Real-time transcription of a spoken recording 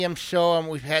show.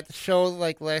 We've had the show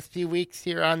like last few weeks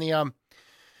here on the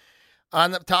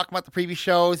talking about the preview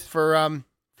shows for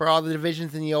all the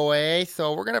divisions in the OAA.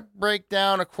 So we're gonna break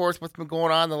down, of course, what's been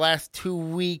going on the last 2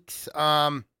 weeks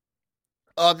of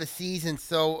the season.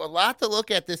 So a lot to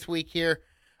look at this week here.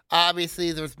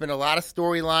 Obviously, there's been a lot of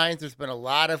storylines. There's been a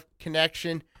lot of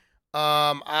connection.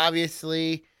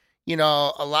 Obviously, a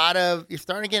lot of you're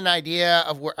starting to get an idea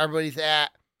of where everybody's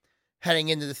at heading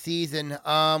into the season.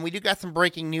 We do got some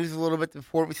breaking news a little bit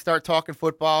before we start talking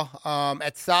football.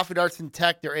 At Southfield Arts and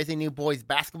Tech, there is a new boys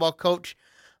basketball coach.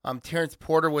 Terrence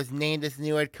Porter was named as the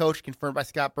new head coach, confirmed by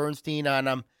Scott Bernstein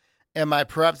on MI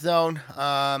Prep Zone.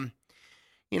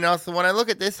 So when I look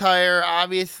at this hire,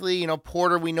 obviously,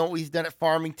 Porter, we know what he's done at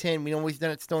Farmington. We know what he's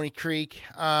done at Stony Creek.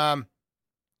 And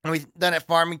he's done at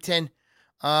Farmington.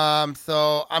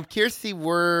 So I'm curious to see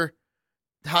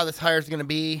how this hire is going to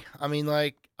be. I mean,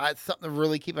 it's something to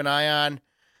really keep an eye on.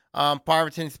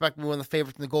 Farmington expect to be one of the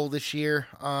favorites in the gold this year.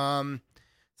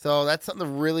 So that's something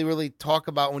to really, really talk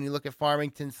about when you look at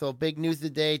Farmington. So big news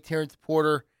today, Terrence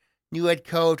Porter, new head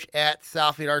coach at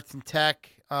Southfield Arts and Tech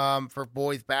for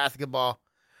boys basketball.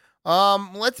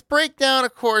 Let's break down,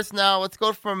 of course, now. Let's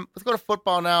go to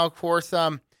football now, of course.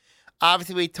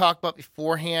 Obviously, we talked about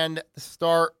beforehand. The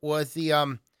start was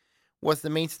the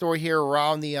main story here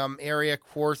around the area. Of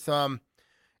course,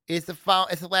 it's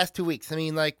the last 2 weeks. I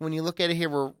mean, when you look at it here,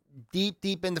 we're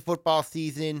deep into football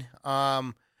season.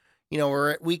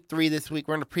 We're at week 3 this week.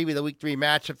 We're going to preview the week 3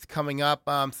 matchups coming up.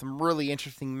 Some really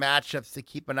interesting matchups to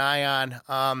keep an eye on.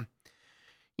 I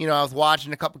was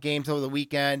watching a couple games over the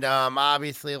weekend.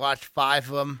 Obviously, I watched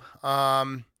 5 of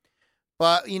them.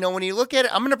 But, when you look at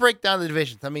it, I'm going to break down the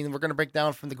divisions. I mean, we're going to break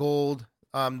down from the gold,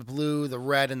 the blue, the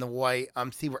red, and the white,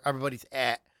 see where everybody's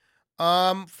at.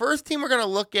 First team we're going to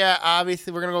look at,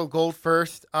 obviously, we're going to go gold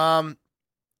first. When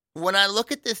I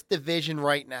look at this division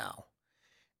right now,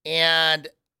 and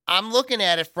I'm looking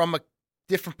at it from a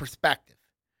different perspective.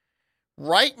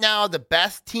 Right now, the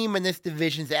best team in this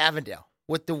division is Avondale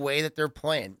with the way that they're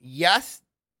playing. Yes,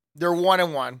 they're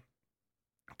 1-1,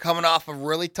 coming off a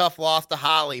really tough loss to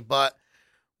Holly, but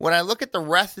when I look at the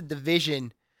rest of the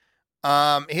division,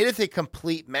 it is a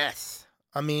complete mess.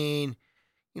 I mean,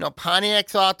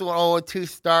 Pontiac's off to an 0-2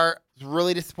 start. I was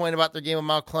really disappointed about their game with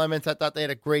Mount Clemens. I thought they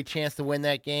had a great chance to win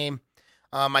that game.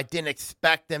 I didn't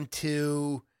expect them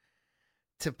to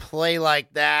play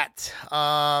like that.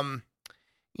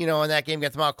 In that game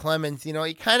against Mount Clemens, you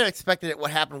kind of expected it what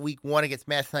happened week 1 against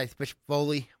Massachusetts Bishop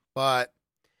Foley, but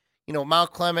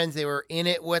Mount Clemens, they were in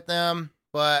it with them,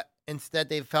 but instead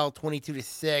they fell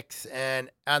 22-6 and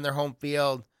on their home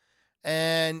field.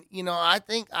 And, I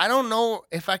don't know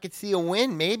if I could see a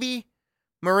win. Maybe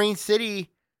Marine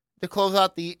City to close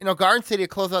out Garden City to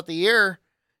close out the year,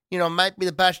 might be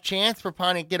the best chance for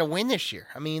Pontiac to get a win this year.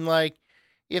 I mean,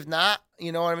 if not,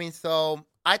 you know what I mean? So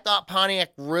I thought Pontiac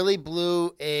really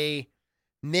blew a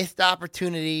missed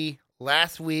opportunity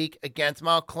last week against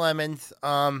Mount Clemens,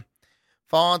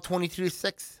 falling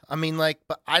 22-6. I mean,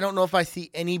 but I don't know if I see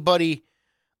anybody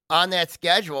on that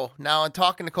schedule. Now, I'm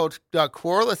talking to Coach Doug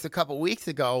Corliss a couple weeks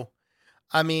ago.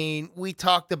 I mean, we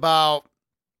talked about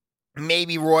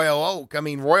maybe Royal Oak. I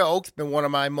mean, Royal Oak's been one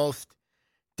of my most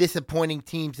disappointing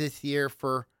teams this year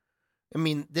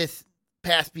this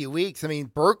past few weeks. I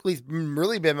mean, Berkeley's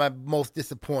really been my most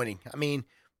disappointing. I mean,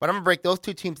 but I'm going to break those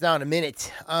 2 teams down in a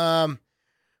minute.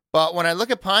 But when I look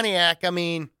at Pontiac, I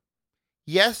mean,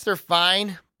 yes, they're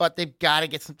fine, but they've got to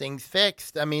get some things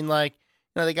fixed. I mean,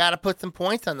 they got to put some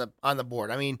points on the board.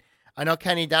 I mean, I know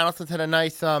Kenny Donaldson's had a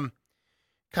nice,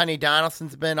 Kenny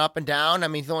Donaldson's been up and down. I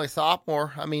mean, he's only a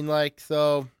sophomore. I mean,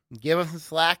 so give him some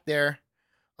slack there.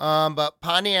 But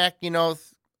Pontiac,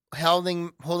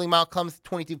 holding Mount Clemens to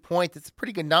 22 points. It's a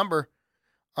pretty good number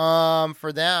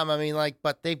for them. I mean,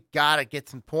 but they've got to get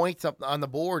some points up on the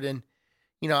board. And,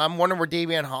 I'm wondering where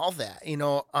Davian Hall's at,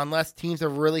 unless teams are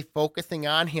really focusing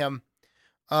on him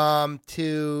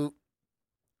to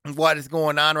what is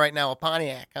going on right now with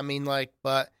Pontiac. I mean,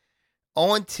 but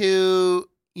 0-2,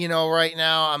 right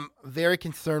now, I'm very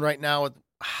concerned right now with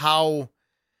how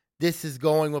this is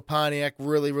going with Pontiac.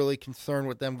 Really, really concerned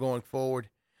with them going forward.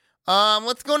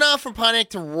 Let's go now from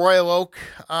Pontiac to Royal Oak.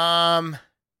 My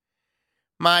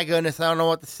goodness, I don't know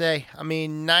what to say. I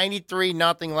mean,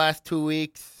 93-0 last 2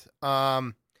 weeks.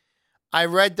 I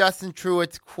read Dustin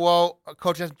Truitt's quote,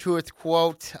 Coach Dustin Truitt's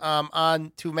quote,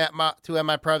 on to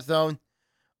MI Prep Zone.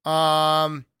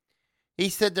 He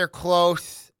said they're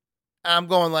close. I'm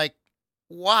going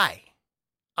why?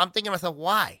 I'm thinking to myself,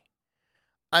 why?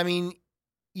 I mean,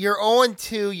 you're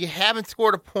 0-2. You haven't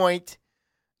scored a point.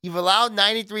 You've allowed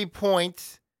 93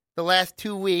 points the last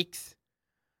 2 weeks.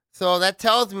 So that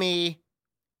tells me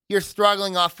you're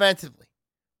struggling offensively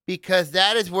because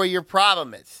that is where your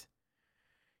problem is.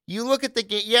 You look at the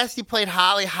game. Yes, you played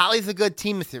Holly. Holly's a good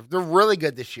team this year. They're really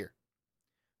good this year.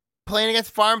 Playing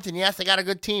against Farmington, yes, they got a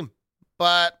good team.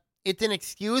 But it's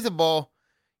inexcusable,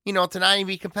 to not even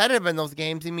be competitive in those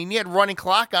games. I mean, you had running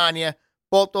clock on you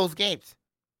both those games.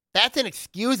 That's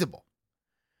inexcusable.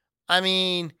 I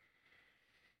mean,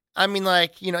 you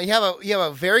have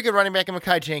a very good running back in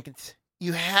Mekhi Jenkins.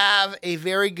 You have a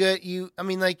very good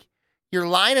your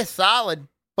line is solid,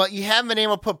 but you haven't been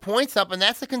able to put points up, and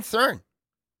that's a concern.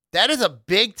 That is a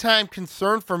big time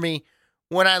concern for me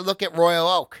when I look at Royal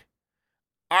Oak.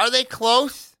 Are they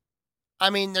close?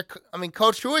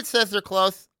 Coach Truitt says they're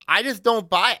close. I just don't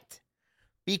buy it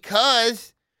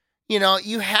because,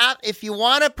 if you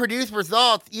want to produce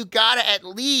results, you got to at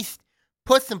least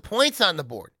put some points on the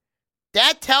board.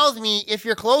 That tells me if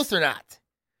you're close or not.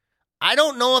 I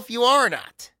don't know if you are or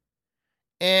not.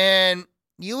 And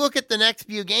you look at the next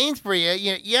few games for you,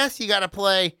 yes, you got to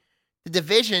play the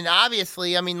division,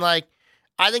 obviously. I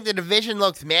think the division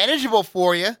looks manageable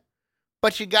for you,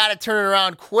 but you got to turn it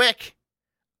around quick.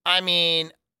 I'm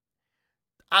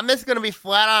just going to be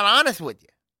flat out honest with you.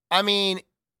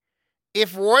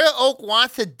 If Royal Oak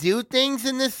wants to do things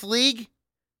in this league,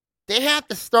 they have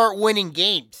to start winning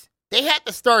games. They have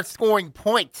to start scoring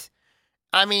points.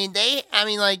 You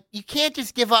can't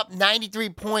just give up 93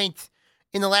 points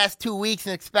in the last 2 weeks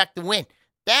and expect to win.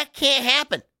 That can't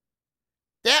happen.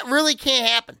 That really can't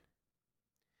happen.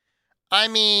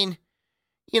 When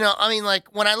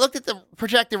I looked at the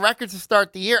projected records to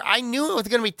start the year, I knew it was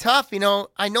going to be tough.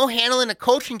 I know handling a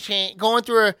coaching change, going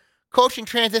through a coaching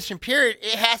transition period,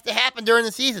 it has to happen during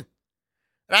the season.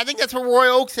 And I think that's where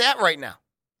Royal Oak's at right now.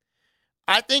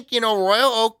 I think,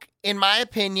 Royal Oak, in my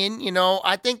opinion,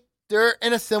 I think they're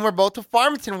in a similar boat to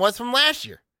Farmington was from last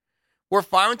year, where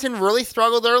Farmington really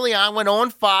struggled early on, went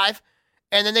 0-5,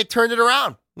 and then they turned it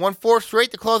around, won 4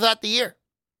 straight to close out the year.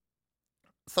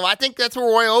 So I think that's where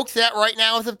Royal Oak's at right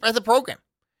now as a program.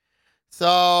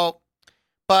 So,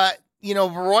 but,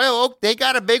 Royal Oak, they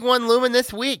got a big one looming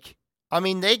this week.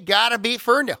 They got to beat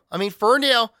Ferndale.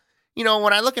 Ferndale,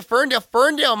 when I look at Ferndale,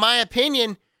 in my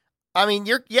opinion,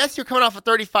 you're coming off a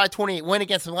 35-28 win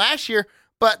against them last year,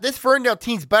 but this Ferndale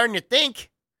team's better than you think.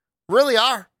 Really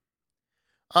are.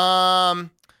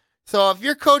 So if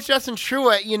you're Coach Justin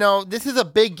Truitt, this is a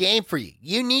big game for you.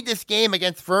 You need this game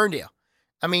against Ferndale.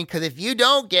 Because if you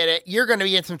don't get it, you're going to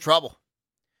be in some trouble.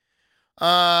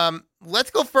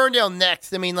 Let's go Ferndale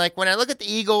next. When I look at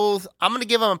the Eagles, I'm going to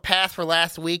give them a pass for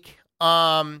last week. They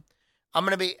had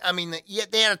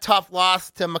a tough loss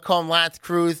to Macomb Lance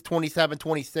Cruz,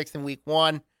 27-26 in week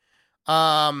 1. But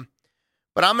I'm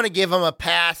going to give them a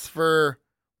pass for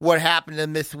what happened to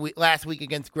them last week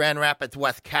against Grand Rapids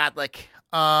West Catholic.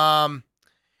 Grand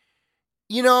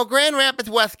Rapids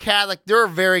West Catholic, they're a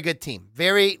very good team.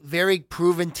 Very, very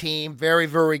proven team. Very,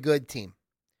 very good team.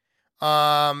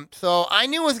 So I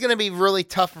knew it was going to be really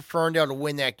tough for Ferndale to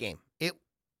win that game. It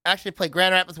actually played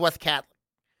Grand Rapids West Catholic.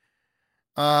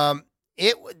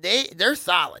 They're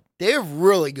solid. They're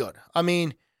really good.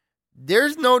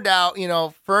 There's no doubt,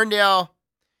 Ferndale,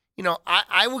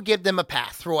 I will give them a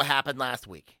pass for what happened last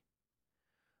week.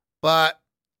 But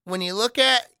when you look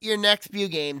at your next few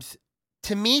games,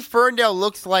 to me, Ferndale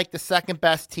looks like the second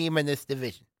best team in this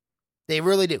division. They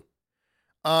really do.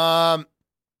 I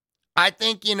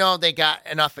think, they got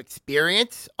enough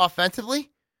experience offensively.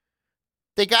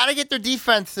 They got to get their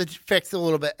defense fixed a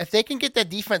little bit. If they can get that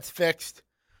defense fixed,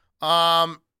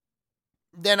 then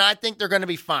I think they're going to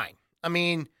be fine.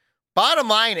 Bottom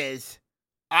line is,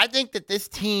 I think that this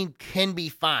team can be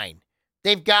fine.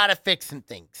 They've got to fix some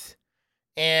things.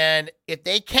 And if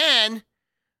they can,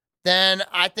 then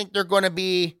I think they're going to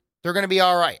be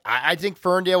all right. I think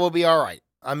Ferndale will be all right.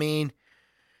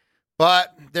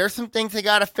 But there's some things they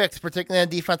got to fix, particularly on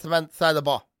the defensive side of the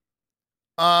ball.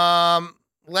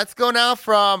 Let's go now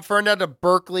from Ferndale to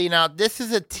Berkeley. Now, this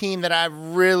is a team that I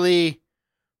really,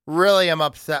 really am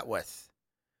upset with.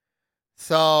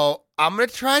 So I'm going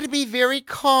to try to be very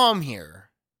calm here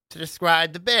to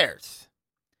describe the Bears,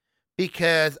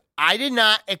 because I did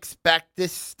not expect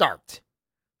this start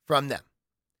from them.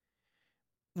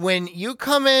 When you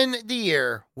come in the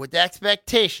year with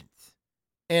expectations,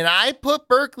 and I put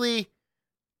Berkeley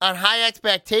on high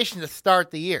expectations to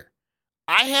start the year,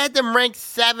 I had them ranked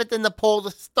 7th in the poll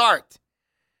to start.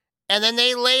 And then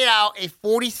they laid out a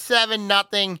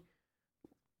 47-0,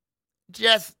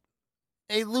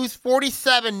 they lose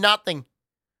 47-0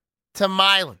 to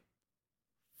Milan.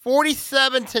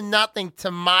 47-0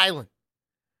 to Milan.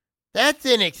 That's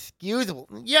inexcusable.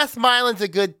 Yes, Milan's a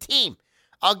good team.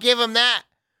 I'll give them that.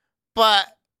 But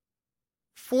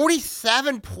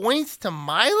 47 points to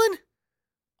Milan?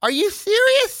 Are you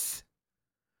serious?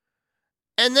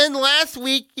 And then last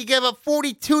week, you gave up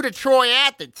 42 to Troy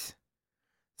Athens.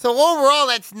 So overall,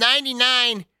 that's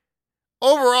 99.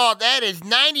 Overall, that is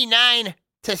 99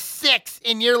 to 6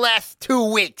 in your last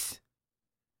 2 weeks.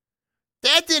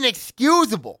 That's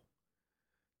inexcusable.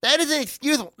 That is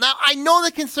inexcusable. Now, I know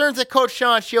the concerns that Coach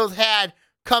Sean Shields had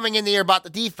coming in the year about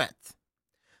the defense.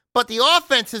 But the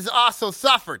offense has also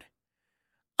suffered.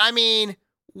 I mean,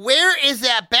 where is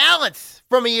that balance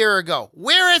from a year ago?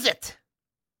 Where is it?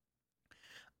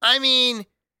 I mean,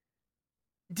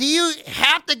 do you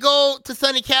have to go to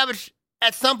Sonny Cabbage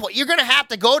at some point? You're going to have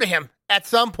to go to him at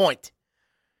some point,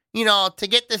 to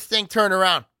get this thing turned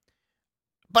around.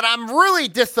 But I'm really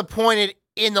disappointed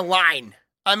in the line.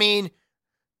 I mean,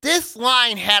 this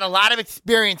line had a lot of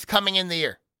experience coming in the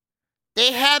year.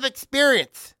 They have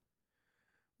experience.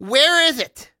 Where is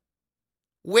it?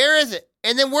 Where is it?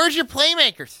 And then where's your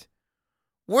playmakers?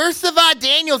 Where's Savad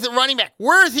Daniels at running back?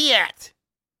 Where is he at?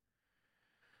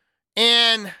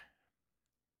 And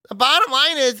the bottom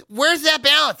line is, where's that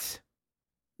balance?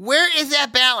 Where is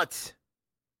that balance?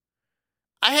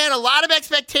 I had a lot of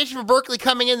expectation for Berkeley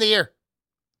coming in the year.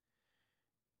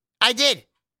 I did.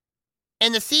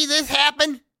 And to see this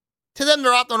happen to them,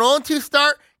 they're off to an 0-2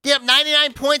 start, get up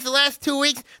 99 points the last 2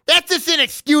 weeks, that's just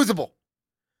inexcusable.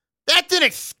 That's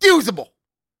inexcusable.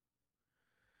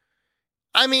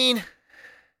 I mean,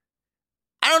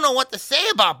 I don't know what to say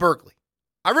about Berkeley.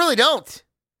 I really don't.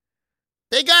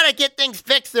 They got to get things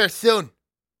fixed there soon.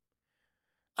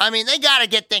 I mean, they got to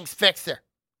get things fixed there.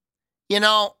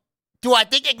 Do I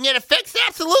think they can get it fixed?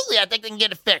 Absolutely, I think they can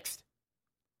get it fixed.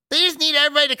 They just need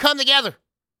everybody to come together.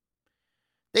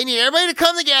 They need everybody to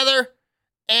come together,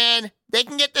 and they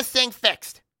can get this thing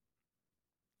fixed.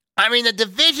 I mean, the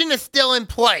division is still in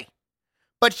play,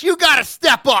 but you got to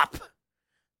step up.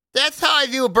 That's how I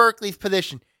view Berkeley's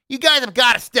position. You guys have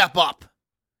got to step up.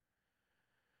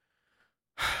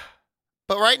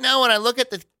 But right now, when I look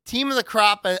at the team of the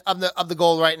crop of the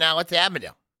gold right now, it's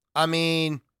Avondale. I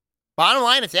mean, bottom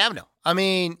line, it's Avondale. I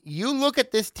mean, you look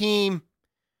at this team,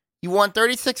 you won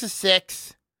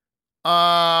 36-6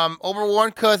 over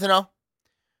Warren Cousino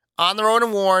on the road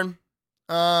in Warren.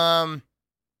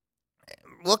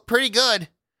 Looked pretty good.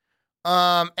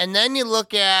 And then you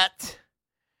look at,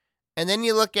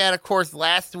 of course,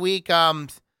 last week,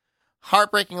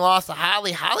 heartbreaking loss to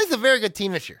Holly. Holly's a very good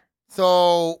team this year.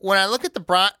 So when I look at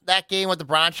that game with the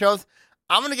Bronchos,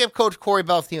 I'm going to give Coach Corey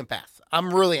Bell's team a pass. I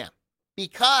really am.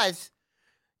 Because,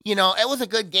 it was a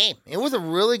good game. It was a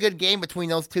really good game between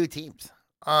those two teams.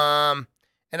 And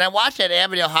I watched that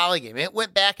Avondale Holly game. It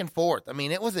went back and forth. I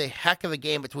mean, it was a heck of a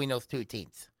game between those two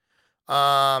teams.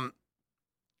 So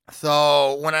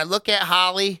when I look at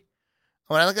Holly,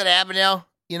 when I look at Avondale,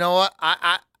 you know what?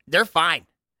 They're fine.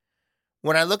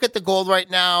 When I look at the gold right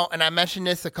now, and I mentioned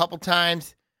this a couple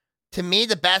times, to me,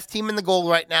 the best team in the gold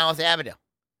right now is Avondale.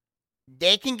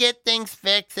 They can get things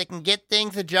fixed. They can get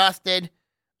things adjusted.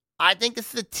 I think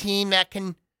this is a team that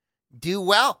can do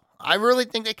well. I really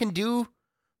think they can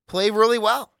play really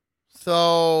well.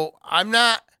 So I'm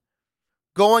not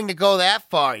going to go that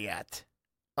far yet.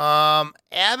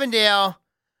 Avondale,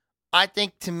 I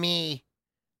think, to me,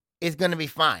 is going to be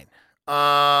fine.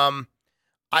 I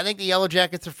think the Yellow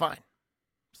Jackets are fine.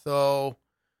 So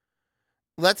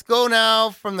let's go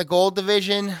now from the gold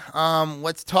division.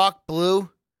 Let's talk blue.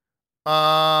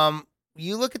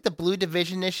 You look at the blue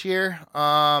division this year.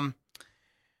 I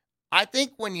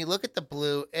think when you look at the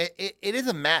blue, it is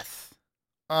a mess.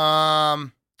 The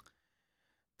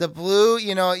blue,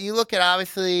 you look at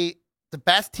obviously the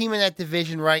best team in that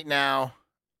division right now.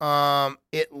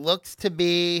 It looks to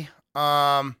be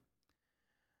in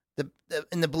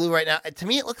the blue right now. To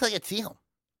me, it looks like it's Seaholm.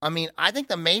 I mean, I think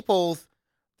the Maples,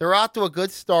 they're off to a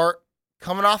good start,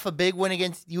 coming off a big win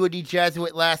against UAD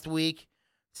Jesuit last week,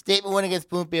 statement win against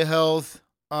Bloomfield Hills.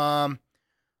 Off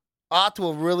to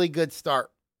a really good start.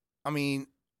 I mean,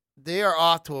 they are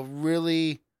off to a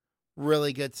really,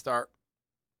 really good start.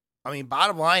 I mean,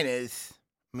 bottom line is,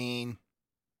 I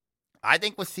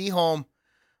think with Seaholm,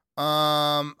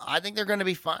 I think they're going to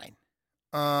be fine.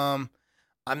 I'm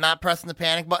not pressing the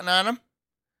panic button on them.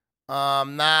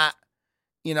 I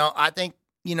think,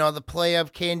 the play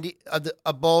of Kinney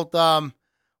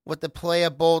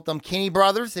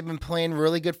brothers, they've been playing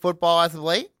really good football as of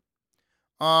late.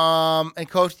 And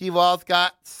Coach Steve Wall's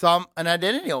got an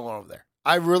identity over there.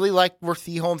 I really like where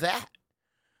Seaholm's at.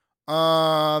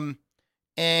 And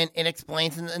it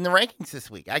explains in the rankings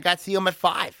this week. I got Seaholm at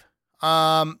 5.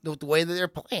 The way that they're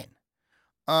playing.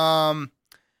 I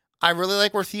really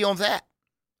like where Seaholm's at.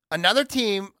 Another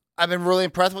team I've been really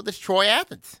impressed with this Troy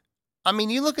Athens. I mean,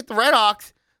 you look at the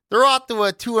Redhawks, they're off to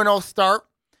a 2-0 start.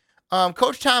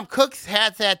 Coach Tom Cooks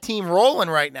has that team rolling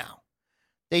right now.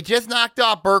 They just knocked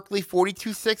off Berkeley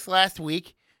 42-6 last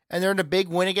week, and they're in a big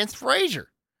win against Fraser.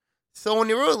 So when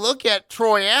you really look at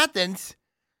Troy Athens,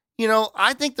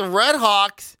 I think the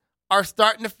Redhawks are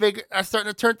starting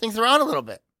to turn things around a little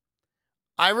bit.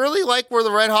 I really like where the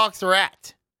Redhawks are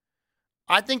at.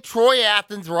 I think Troy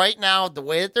Athens right now, the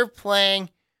way that they're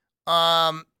playing,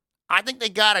 I think they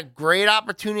got a great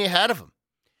opportunity ahead of them.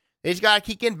 They just got to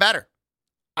keep getting better.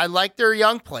 I like their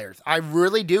young players. I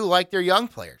really do like their young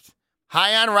players.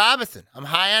 High on Robinson. I'm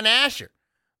high on Asher.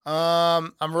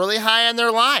 I'm really high on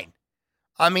their line.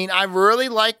 I mean, I really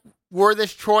like where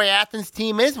this Troy Athens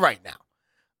team is right now.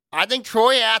 I think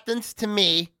Troy Athens, to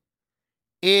me,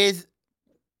 is,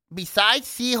 besides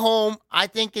Seaholm, I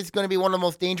think is going to be one of the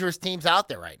most dangerous teams out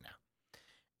there right now.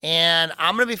 And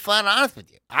I'm going to be flat honest with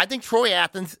you. I think Troy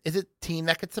Athens is a team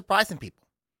that could surprise some people.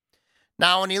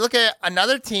 Now, when you look at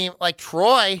another team like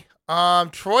Troy,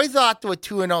 Troy's off to a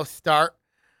 2-0 start,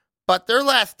 but their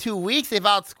last 2 weeks, they've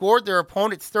outscored their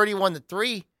opponents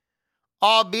 31-3.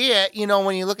 Albeit,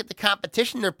 when you look at the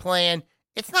competition they're playing,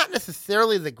 it's not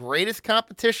necessarily the greatest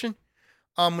competition.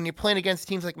 When you're playing against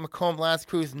teams like Macomb, Las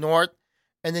Cruz North,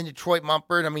 and then Detroit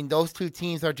Mumford, I mean, those two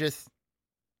teams are just,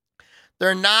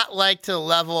 they're not like to the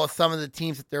level of some of the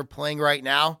teams that they're playing right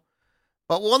now.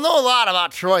 But we'll know a lot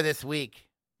about Troy this week.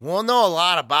 We'll know a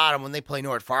lot about them when they play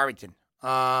North Farmington.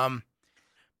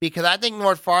 Because I think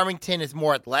North Farmington is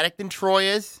more athletic than Troy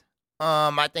is.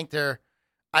 I think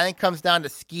it comes down to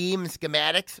scheme and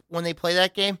schematics when they play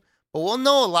that game. But we'll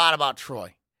know a lot about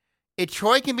Troy. If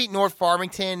Troy can beat North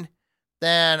Farmington,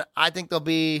 then I think they'll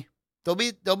be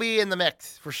in the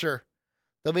mix for sure.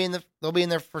 They'll be in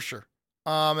there for sure.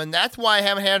 And that's why I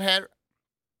haven't had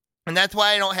and that's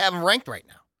why I don't have them ranked right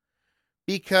now.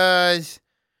 Because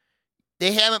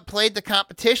they haven't played the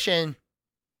competition,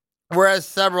 whereas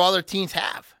several other teams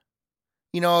have.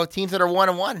 Teams that are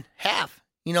 1-1 have.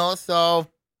 So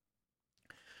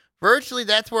virtually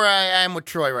that's where I am with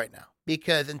Troy right now.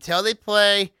 Because until they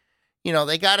play,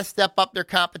 they got to step up their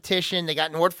competition. They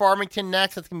got North Farmington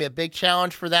next. That's going to be a big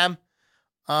challenge for them.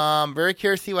 Very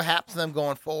curious to see what happens to them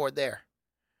going forward there.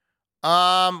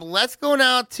 Let's go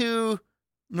now to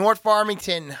North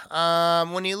Farmington.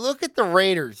 When you look at the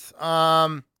Raiders,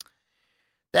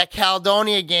 that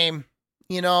Caledonia game,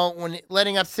 when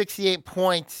letting up 68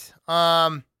 points,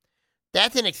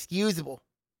 that's inexcusable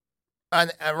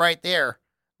right there.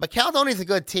 But Caledonia's a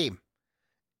good team.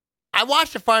 I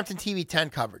watched the Farmington TV 10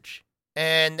 coverage,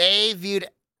 and they viewed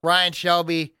Ryan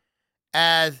Shelby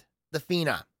as the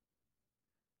phenom.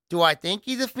 Do I think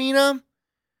he's a phenom?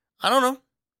 I don't know.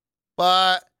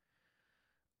 But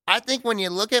I think when you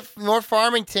look at North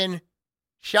Farmington,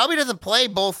 Shelby doesn't play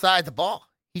both sides of the ball.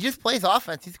 He just plays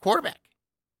offense. He's a quarterback.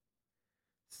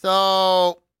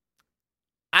 So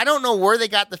I don't know where they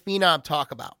got the phenom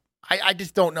talk about. I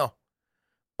just don't know.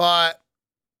 But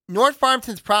North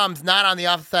Farmington's problem is not on the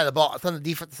offensive side of the ball. It's on the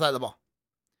defensive side of the ball.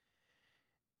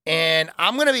 And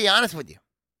I'm going to be honest with you.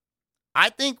 I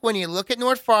think when you look at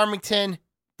North Farmington,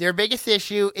 their biggest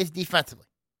issue is defensively.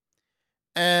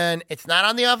 And it's not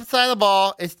on the offensive side of the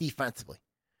ball. It's defensively.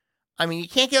 I mean, you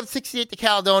can't give up 68 to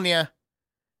Caledonia,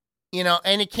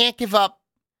 and you can't give up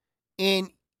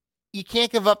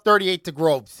 38 to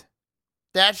Groves.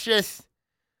 I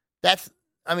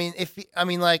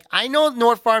know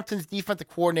North Farmington's defensive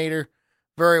coordinator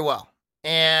very well.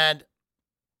 And,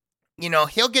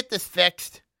 he'll get this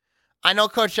fixed. I know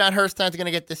Coach John Herstein's going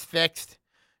to get this fixed.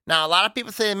 Now, a lot of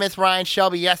people say they miss Ryan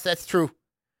Shelby. Yes, that's true.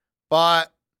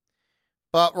 But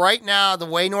right now, the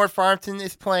way North Farmington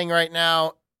is playing right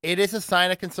now, it is a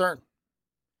sign of concern.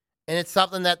 And it's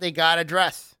something that they got to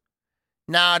address.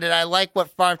 Now, did I like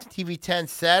what Farmington TV 10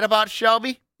 said about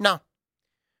Shelby? No.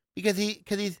 Because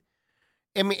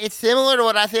it's similar to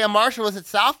what Isaiah Marshall was at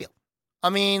Southfield.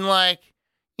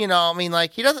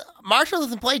 Marshall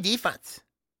doesn't play defense.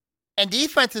 And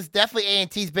defense is definitely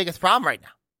A&T's biggest problem right now.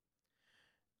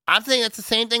 I'm saying that's the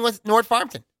same thing with North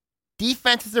Farmington.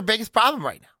 Defense is their biggest problem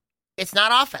right now. It's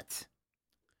not offense.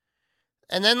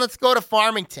 And then let's go to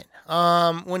Farmington.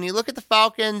 When you look at the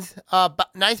Falcons,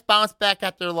 nice bounce back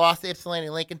after their loss to Ypsilanti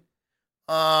Lincoln.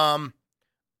 I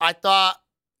thought,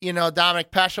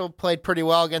 Dominic Peschel played pretty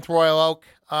well against Royal Oak.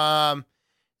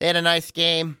 They had a nice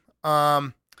game.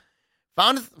 Found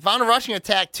a rushing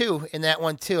attack, too, in that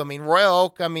one, too. I mean, Royal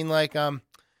Oak,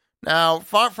 now,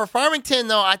 for Farmington,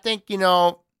 though, I think,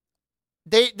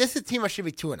 this is a team that should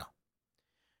be 2-0.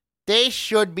 They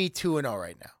should be 2-0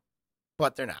 right now,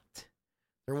 but they're not.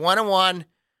 They're 1-1.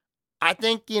 I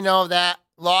think, that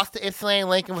lost to Ypsilanti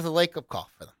Lincoln was a wake-up call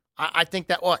for them. I think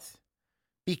that was.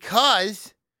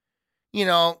 Because,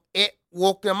 it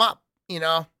woke them up,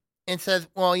 and says,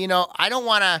 well, I don't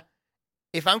want to,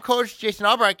 if I'm Coach Jason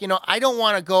Albrecht, I don't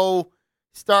want to go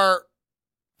start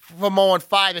from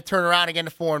 0-5 and turn around again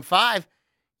to 4-5.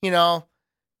 Now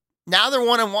they're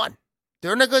 1-1.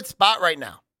 They're in a good spot right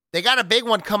now. They got a big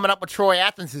one coming up with Troy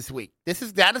Athens this week. That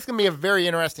is going to be a very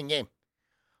interesting game.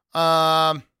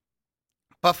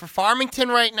 But for Farmington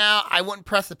right now, I wouldn't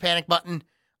press the panic button.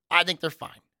 I think they're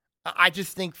fine. I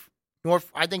just think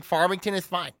Farmington is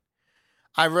fine.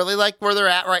 I really like where they're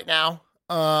at right now.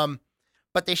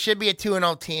 But they should be a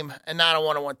 2-0 team and not a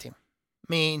 1-1 team.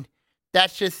 I mean,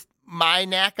 that's just my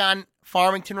knack on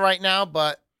Farmington right now,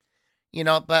 but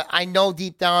I know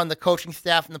deep down the coaching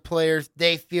staff and the players,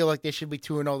 they feel like they should be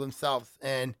 2-0 themselves,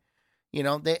 and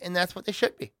and that's what they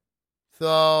should be.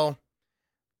 So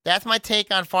that's my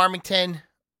take on Farmington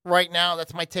right now.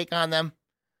 That's my take on them.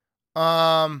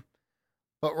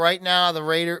 But right now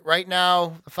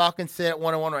the Falcons sit at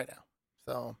 1-1 right now.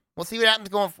 So we'll see what happens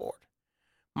going forward.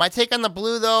 My take on the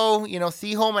Blue, though,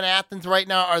 Seaholm and Athens right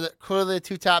now are clearly the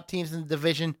two top teams in the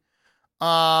division.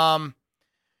 North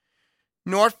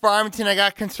Farmington, I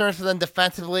got concerns for them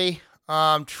defensively.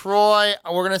 Troy,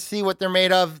 we're going to see what they're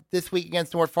made of this week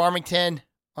against North Farmington.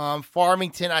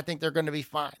 Farmington, I think they're going to be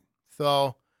fine.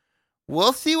 So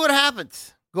we'll see what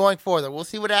happens going forward. We'll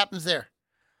see what happens there.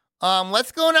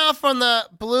 Let's go now from the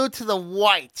blue to the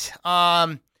white.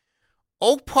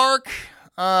 Oak Park,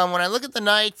 when I look at the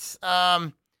Knights,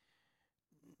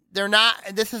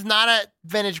 this is not a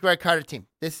vintage Greg Carter team.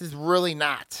 This is really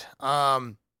not.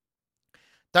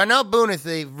 Darnell Boone is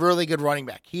a really good running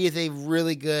back. He is a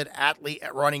really good athlete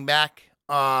at running back.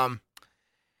 But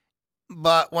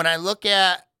when I look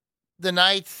at the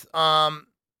Knights,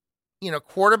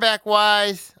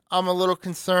 quarterback-wise, I'm a little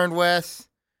concerned with.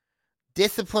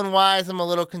 Discipline-wise, I'm a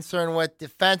little concerned with.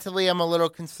 Defensively, I'm a little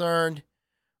concerned.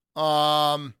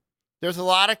 There's a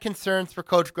lot of concerns for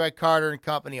Coach Greg Carter and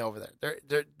company over there.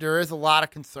 There is a lot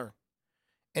of concern.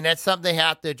 And that's something they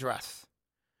have to address.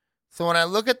 So when I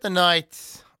look at the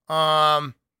Knights, there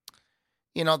are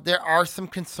some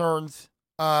concerns.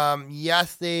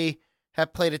 Yes, they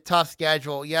have played a tough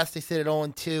schedule. Yes, they sit at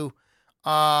 0-2.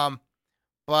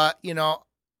 But,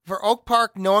 for Oak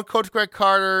Park, knowing Coach Greg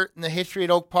Carter and the history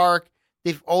at Oak Park,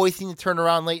 they've always seemed to turn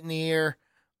around late in the year.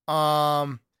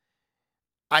 I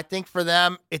think for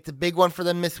them, it's a big one for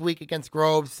them this week against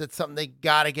Groves. That's something they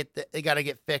gotta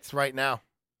get fixed right now.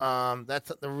 That's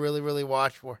something to really, really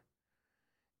watch for.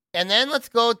 And then let's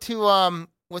go to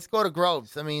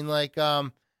Groves. I mean,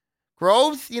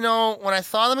 Groves, when I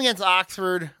saw them against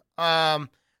Oxford,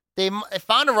 they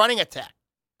found a running attack.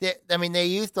 They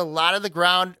used a lot of the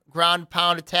ground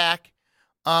pound attack.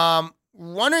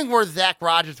 Wondering where Zach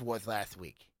Rogers was last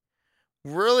week.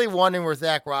 Really wondering where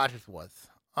Zach Rogers was.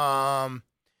 I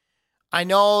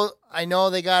know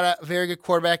they got a very good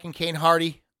quarterback in Kane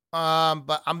Hardy.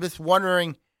 But I'm just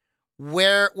wondering,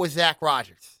 where was Zach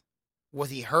Rogers? Was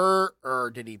he hurt,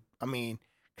 or did he?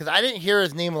 Because I didn't hear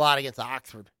his name a lot against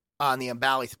Oxford on the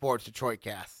Valley Sports Detroit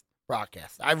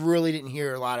broadcast. I really didn't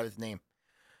hear a lot of his name.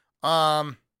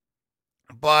 But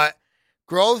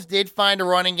Groves did find a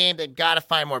running game. They've got to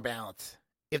find more balance.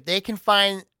 If they can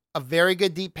find a very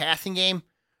good deep passing game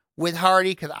with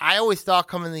Hardy, because I always thought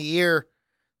coming in the year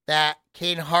that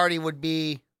Caden Hardy would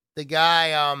be the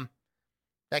guy.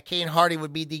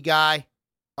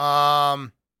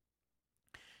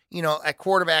 At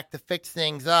quarterback to fix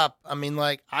things up. I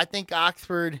think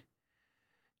Oxford,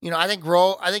 I think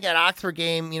that Oxford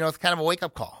game, it's kind of a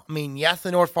wake-up call. Yes,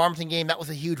 the North Farmington game, that was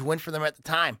a huge win for them at the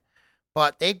time.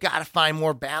 But they've got to find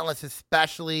more balance,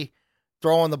 especially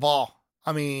throwing the ball.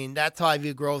 That's how I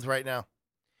view Groves right now.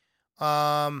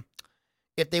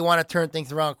 If they want to turn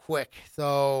things around quick.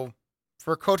 So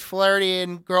for Coach Flaherty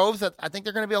and Groves, I think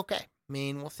they're going to be okay.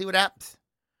 We'll see what happens.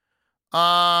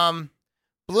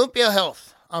 Bloomfield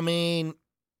Hills. When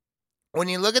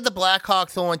you look at the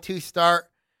Blackhawks 0-2 start,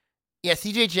 yeah,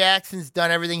 CJ Jackson's done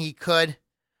everything he could.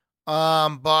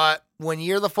 But when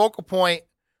you're the focal point,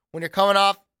 when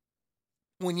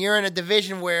you're in a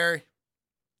division where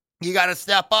you got to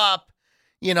step up,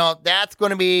 that's going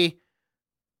to be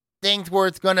things where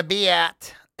it's going to be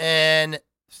at. And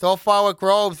so far with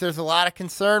Groves, there's a lot of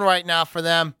concern right now for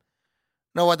them.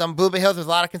 With them Bloomfield Hills, there's a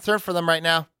lot of concern for them right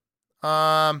now.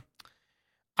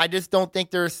 I just don't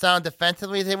think they're as sound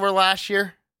defensively as they were last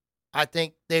year. I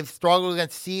think they've struggled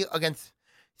against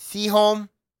Seaholm.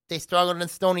 They struggled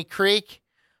against Stony Creek.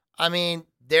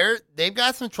 They've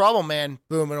got some trouble, man,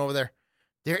 brewing over there.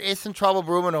 There is some trouble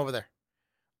brewing over there.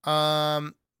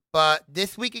 But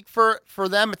this week for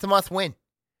them, it's a must win.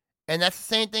 And that's the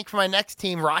same thing for my next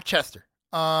team, Rochester.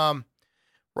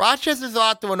 Rochester's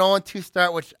off to an 0-2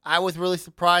 start, which I was really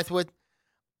surprised with.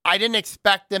 I didn't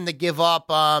expect them to give up,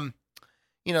 the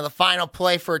final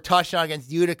play for a touchdown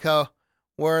against Utica,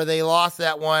 where they lost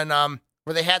that one,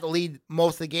 where they had the lead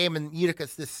most of the game, and Utica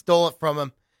just stole it from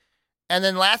them. And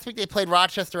then last week they played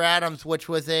Rochester Adams, which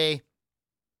was it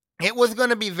was going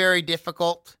to be very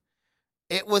difficult.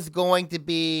 It was going to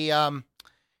be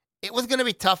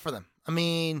tough for them. I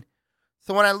mean,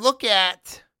 so when I look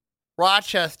at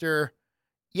Rochester,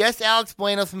 yes, Alex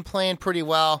Bueno's been playing pretty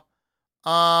well.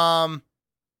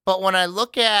 But when I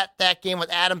look at that game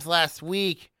with Adams last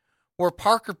week, where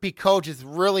Parker P. Coach has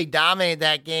really dominated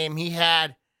that game, he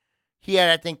had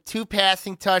I think 2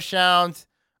 passing touchdowns,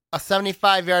 a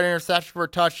 75-yard interception for a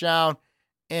touchdown,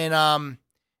 and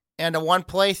a 1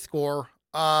 play score.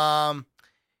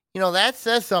 That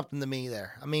says something to me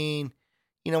there. I mean,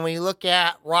 when you look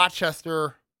at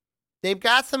Rochester, they've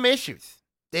got some issues.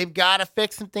 They've got to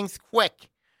fix some things quick.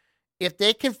 If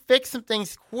they can fix some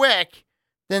things quick,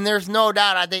 then there's no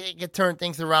doubt I think it can turn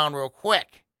things around real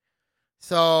quick.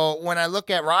 So when I look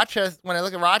at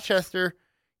Rochester,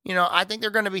 I think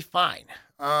they're going to be fine.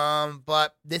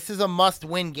 But this is a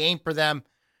must-win game for them.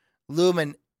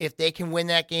 Lumen, if they can win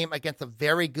that game against a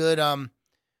very good,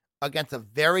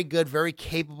 very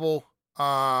capable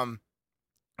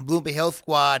Bloomfield Hill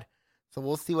squad. So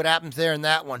we'll see what happens there in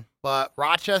that one. But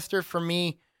Rochester, for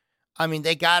me, I mean,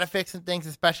 they got to fix some things,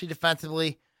 especially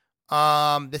defensively.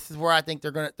 This is where I think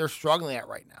they're struggling at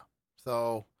right now.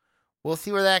 So we'll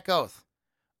see where that goes.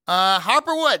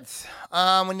 Harper Woods.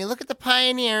 When you look at the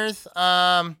Pioneers,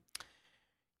 how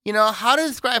to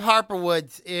describe Harper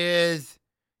Woods is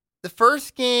the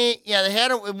first game. Yeah,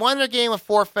 they won their game with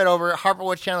forfeit over Harper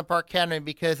Woods Chandler Park Academy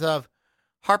because of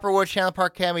Harper Woods Chandler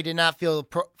Park Academy did not field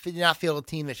a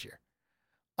team this year.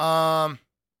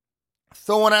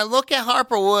 So when I look at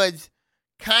Harper Woods,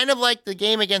 kind of like the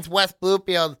game against West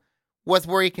Bloomfield was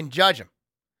where you can judge them.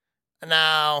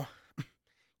 Now,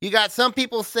 you got some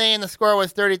people saying the score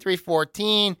was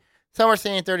 33-14. Some are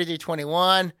saying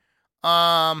 33-21.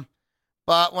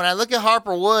 But when I look at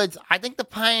Harper Woods, I think the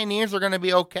Pioneers are going to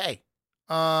be okay.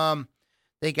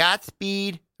 They got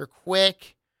speed. They're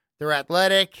quick. They're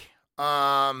athletic.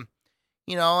 And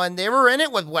they were in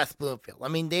it with West Bloomfield. I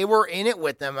mean, they were in it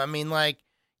with them. I mean, like,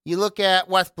 you look at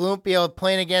West Bloomfield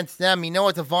playing against them,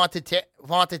 it's a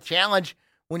vaunted challenge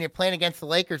when you're playing against the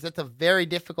Lakers. That's a very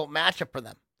difficult matchup for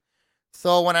them.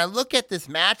 So when I look at this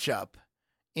matchup,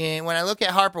 and when I look at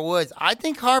Harper Woods, I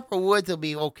think Harper Woods will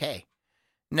be okay.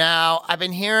 Now, I've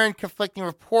been hearing conflicting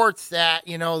reports that,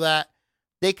 that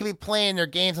they could be playing their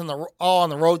games all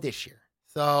on the road this year.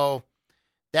 So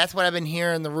that's what I've been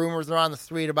hearing, the rumors are on the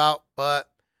street about, but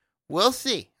we'll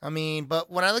see. I mean, but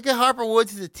when I look at Harper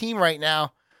Woods as a team right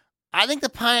now, I think the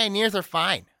Pioneers are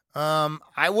fine.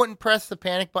 I wouldn't press the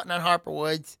panic button on Harper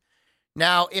Woods.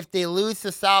 Now, if they lose to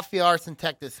Southfield Arts and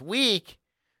Tech this week,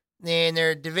 then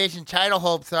their division title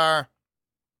hopes are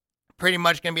pretty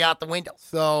much going to be out the window.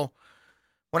 So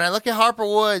when I look at Harper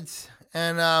Woods,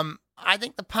 and I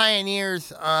think the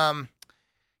Pioneers, I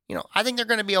think they're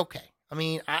going to be okay. I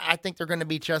mean, I think they're going to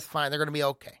be just fine. They're going to be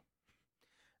okay.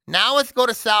 Now let's go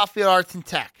to Southfield Arts and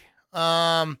Tech.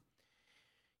 When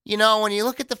you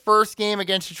look at the first game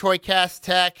against Detroit Cass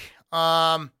Tech,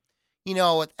 with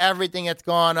everything that's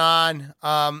gone on,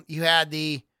 you had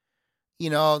the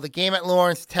game at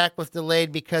Lawrence Tech was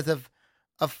delayed because of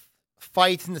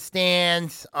fights in the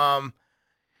stands. And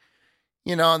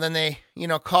then they,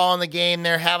 calling the game.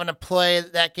 They're having to play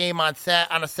that game on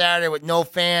a Saturday with no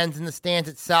fans in the stands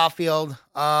at Southfield.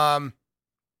 And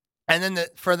then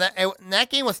that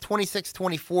game was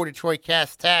 26-24 Detroit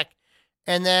Cass Tech.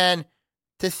 And then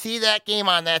to see that game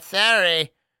on that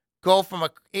Saturday go from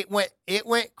it went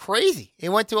crazy. It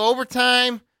went to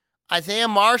overtime. Isaiah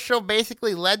Marshall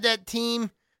basically led that team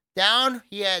down.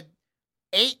 He had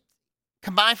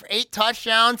combined for 8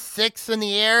 touchdowns, 6 in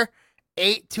the air,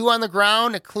 2 on the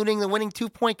ground, including the winning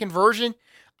 2-point conversion.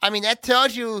 I mean, that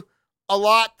tells you a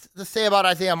lot to say about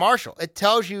Isaiah Marshall. It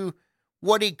tells you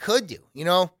what he could do,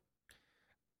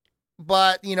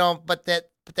 But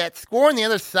that score on the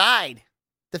other side,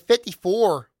 the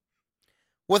 54,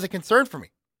 was a concern for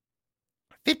me.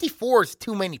 54 is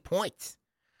too many points.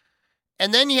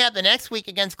 And then you have the next week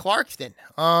against Clarkston,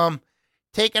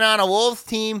 taking on a Wolves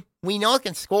team we know it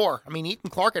can score. I mean,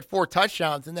 Ethan Clark had 4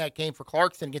 touchdowns in that game for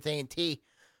Clarkston against A&T.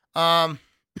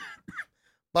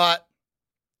 But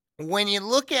when you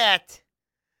look at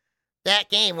that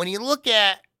game,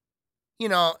 that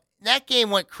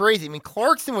game went crazy. I mean,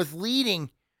 Clarkston was leading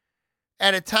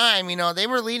at a time, they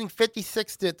were leading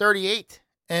 56-38,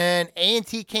 and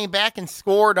A&T came back and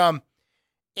scored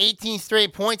 18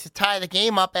 straight points to tie the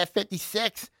game up at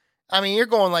 56. I mean, you're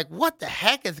going like, what the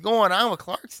heck is going on with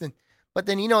Clarkston? But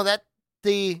then, that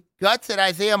the guts at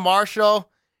Isaiah Marshall,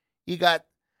 they got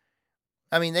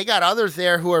others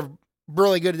there who are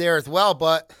really good there as well.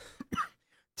 But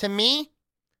to me,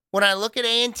 when I look at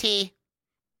A&T,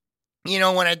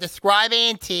 when I describe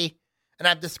A&T, and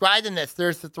I've described in this,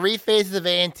 there's the three phases of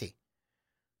A&T.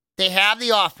 They have the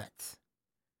offense.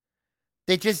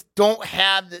 They just don't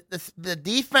have the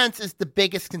defense is the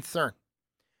biggest concern.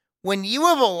 When you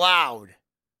have allowed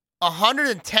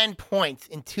 110 points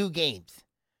in 2 games,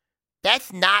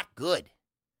 that's not good.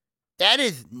 That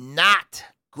is not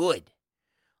good.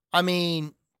 I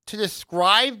mean, to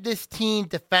describe this team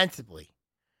defensively,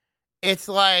 it's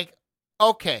like,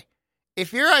 okay,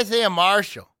 if you're Isaiah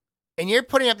Marshall and you're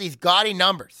putting up these gaudy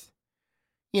numbers,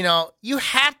 you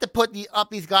have to put up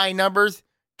these gaudy numbers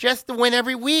just to win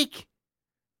every week.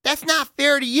 That's not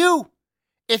fair to you.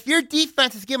 If your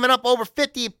defense is giving up over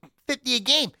 50 a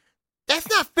game, that's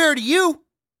not fair to you.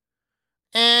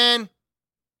 And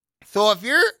so if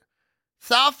you're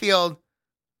Southfield,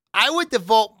 I would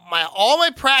devote all my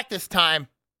practice time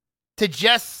to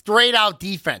just straight out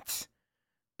defense.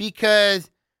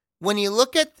 Because when you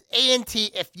look at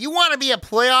A&T, if you want to be a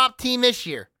playoff team this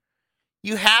year,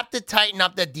 you have to tighten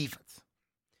up that defense.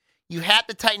 You have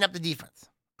to tighten up the defense.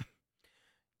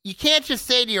 You can't just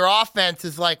say to your offense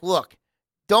is like, look,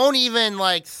 don't even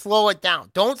slow it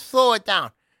down. Don't slow it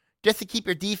down just to keep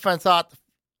your defense off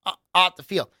the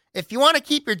field. If you want to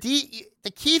keep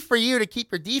the key for you to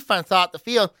keep your defense off the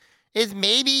field is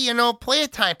maybe, play a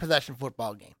time possession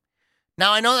football game.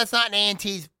 Now, I know that's not an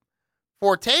A&T's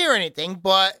forte or anything,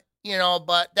 but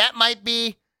that might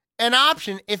be an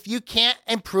option if you can't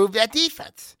improve that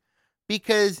defense.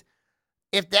 Because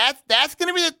if that's going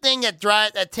to be the thing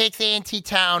that takes A&T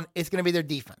town, is going to be their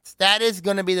defense. That is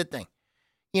going to be the thing.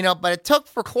 But it took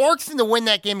for Clarkston to win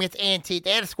that game against A&T.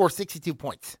 They had to score 62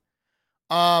 points.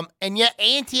 And yet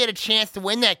A&T had a chance to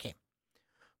win that game.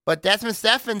 But Desmond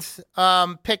Steffens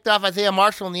picked off Isaiah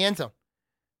Marshall in the end zone.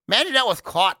 Imagine that was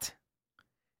caught.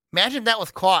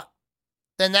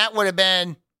 Then that would have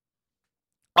been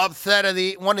one of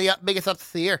the biggest upsets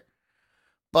of the year.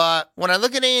 But when I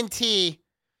look at A&T,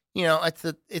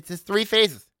 it's just 3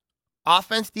 phases: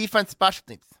 offense, defense, special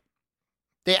teams.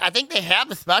 I think they have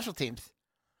the special teams,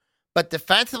 but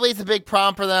defensively it's a big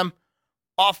problem for them.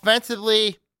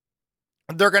 Offensively,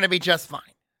 they're going to be just fine.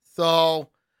 So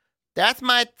that's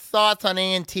my thoughts on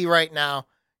A&T right now.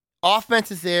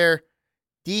 Offense is there.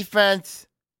 Defense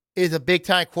is a big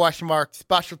time question mark.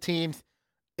 Special teams,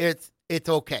 it's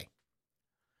okay.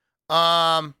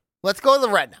 Let's go to the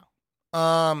Red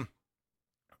now.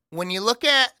 When you look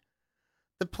at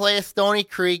the play of Stony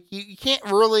Creek, you can't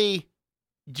really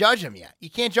judge them yet. You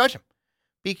can't judge them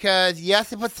because yes,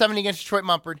 they put 70 against Detroit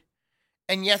Mumford,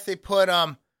 and yes, they put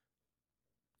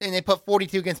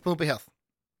 42 against Bloomfield Hills.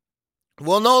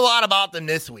 We'll know a lot about them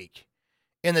this week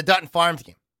in the Dutton Farms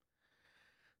game.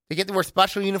 They get to wear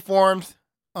special uniforms.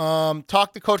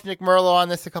 Talked to Coach Nick Merlo on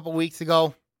this a couple weeks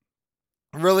ago.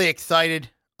 Really excited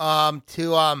to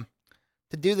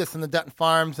do this in the Dutton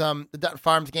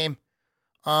Farms game.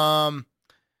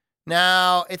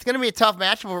 Now it's going to be a tough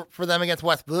match for them against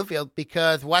West Bloomfield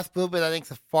because West Bloomfield I think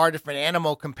is a far different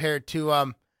animal compared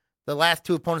to the last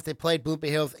 2 opponents they played,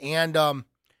 Bloomfield Hills and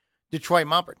Detroit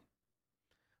Mumford.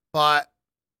 But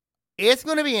it's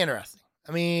going to be interesting.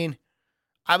 I mean,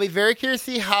 I'll be very curious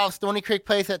to see how Stony Creek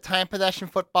plays that time possession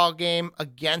football game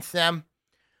against them.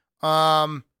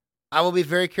 I will be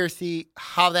very curious to see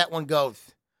how that one goes.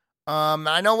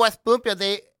 I know West Bloomfield,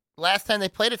 last time they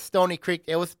played at Stony Creek,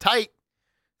 it was tight.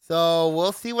 So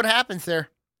we'll see what happens there.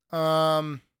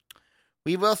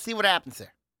 We will see what happens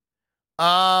there.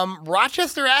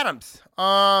 Rochester Adams.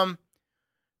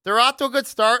 They're off to a good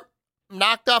start.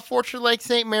 Knocked off Fortune Lake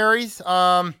St. Mary's.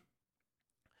 And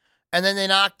then they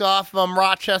knocked off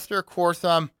Rochester. Of course,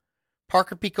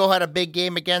 Parker Pico had a big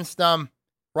game against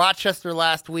Rochester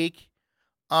last week.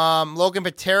 Logan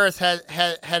Pateras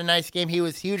had a nice game. He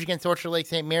was huge against Orchard Lake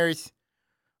St. Mary's.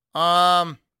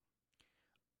 I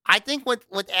think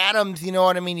with Adams, you know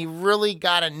what I mean? You really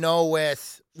got to know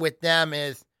with them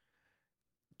is,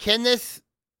 can this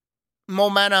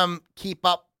momentum keep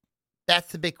up?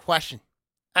 That's the big question.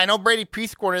 I know Brady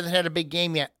Prescorn hasn't had a big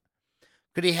game yet.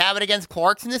 Could he have it against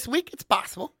Clarkson this week? It's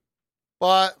possible.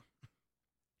 But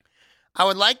I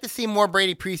would like to see more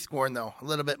Brady Prescorn, though, a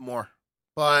little bit more.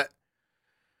 But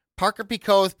Parker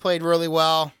Pico's played really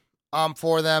well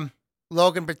for them.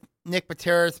 Nick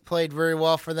Pateras played very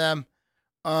well for them.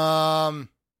 They've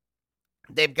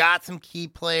got some key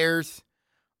players.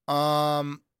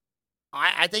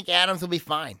 I think Adams will be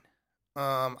fine.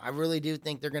 I really do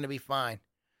think they're going to be fine.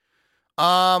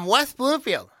 West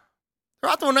Bloomfield, they're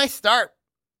off to a nice start,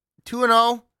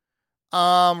 2-0.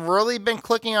 Really been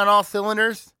clicking on all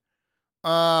cylinders.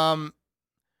 I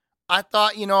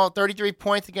thought, 33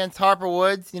 points against Harper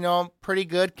Woods, pretty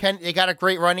good. They got a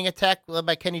great running attack led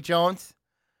by Kenny Jones.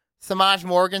 Samaj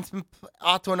Morgan's been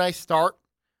off to a nice start.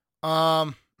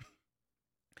 I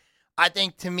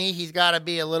think to me he's got to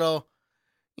be a little,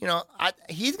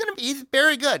 he's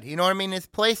very good. You know what I mean? His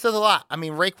play says a lot. I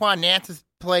mean, Raekwon Nance has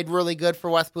played really good for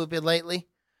West Bloomfield lately.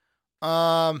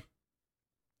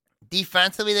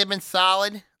 Defensively, they've been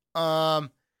solid.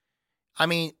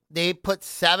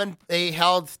 They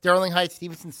held Sterling Heights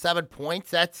Stevenson 7 points.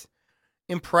 That's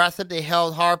impressive. They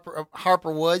held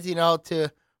Harper Woods,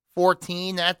 to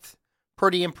 14. That's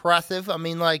pretty impressive. I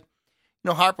mean,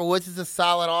 Harper Woods is a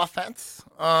solid offense.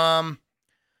 So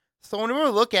when we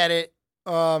look at it,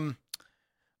 I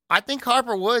think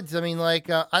Harper Woods, I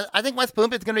think West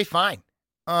Bloomfield's going to be fine.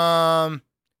 Now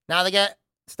they got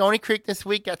Stony Creek this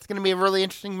week. That's going to be a really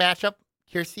interesting matchup.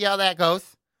 Here, see how that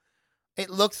goes. It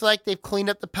looks like they've cleaned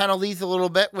up the penalties a little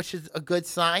bit, which is a good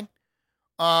sign.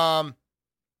 I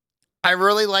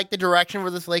really like the direction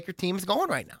where this Laker team is going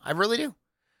right now. I really do.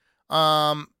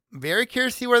 Very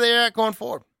curious to see where they're at going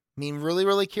forward. Really,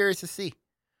 really curious to see.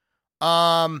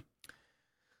 Let's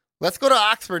go to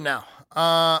Oxford now.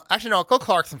 Actually, no, go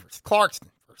Clarkson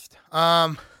first.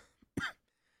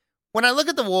 When I look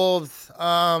at the Wolves,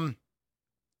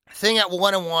 sitting at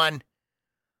 1-1,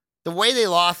 the way they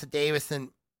lost to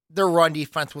Davison, their run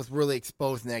defense was really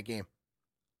exposed in that game.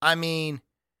 And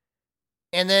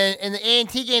then in the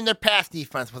A&T game, their pass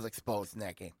defense was exposed in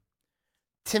that game.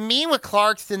 To me, with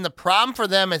Clarkson, the problem for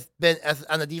them has been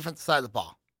on the defensive side of the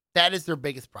ball. That is their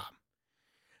biggest problem.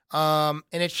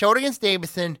 And it showed against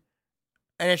Davison,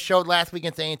 and it showed last week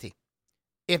against A&T.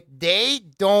 If they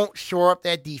don't shore up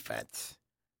that defense,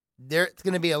 it's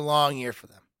going to be a long year for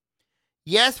them.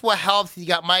 Yes, what helps is you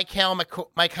got Mike Helm,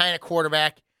 Mike Hine at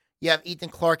quarterback. You have Ethan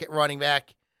Clark at running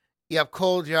back. You have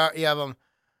Cole Jarvis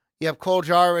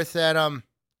at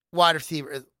wide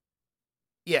receiver.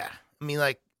 Yeah,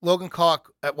 Logan Call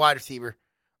at wide receiver.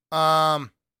 I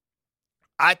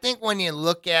think when you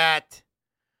look at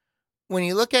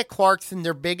Clarkson,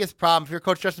 their biggest problem, if you're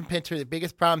Coach Justin Pinter, the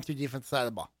biggest problem is your defensive side of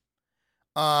the ball.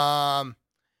 I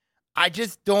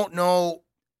just don't know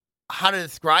how to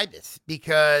describe this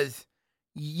because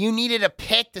you needed a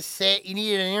pick you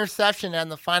needed an interception on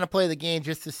the final play of the game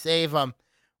just to save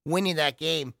winning that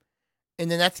game. And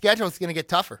then that schedule is going to get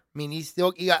tougher. You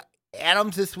got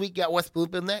Adams this week, got West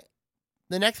Bloomfield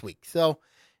the next week. So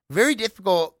very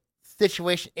difficult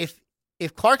situation. If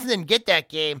Clarkson didn't get that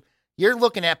game, you're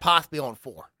looking at possibly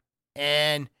 0-4.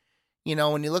 And,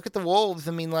 when you look at the Wolves,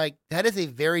 that is a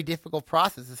very difficult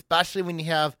process, especially when you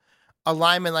have a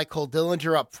lineman like Cole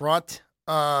Dillinger up front.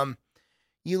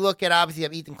 You look at, obviously, you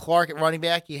have Ethan Clark at running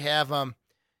back. You have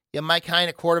Mike Hine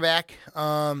at quarterback.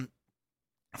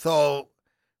 So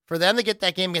for them to get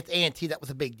that game against A&T, that was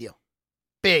a big deal.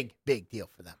 Big, big deal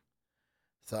for them.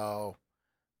 So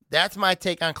that's my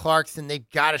take on Clarkson. They've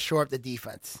got to shore up the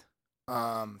defense.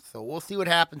 So we'll see what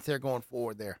happens there going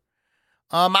forward there.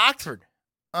 Oxford.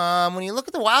 When you look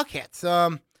at the Wildcats,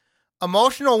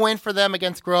 emotional win for them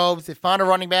against Groves. They found a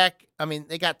running back.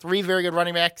 They got 3 very good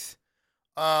running backs.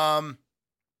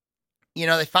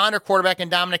 They found their quarterback in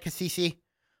Dominic Cassisi.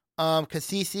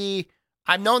 Cassisi,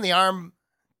 I've known the arm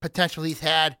potential he's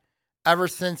had ever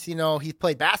since, he's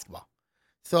played basketball.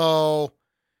 So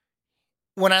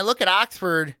when I look at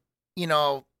Oxford,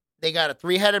 they got a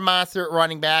 3-headed monster at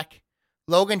running back.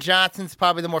 Logan Johnson's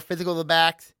probably the more physical of the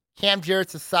backs. Cam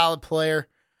Jarrett's a solid player.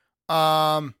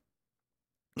 You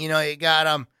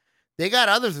got they got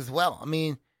others as well.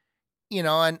 And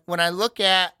when I look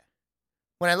at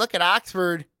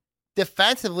Oxford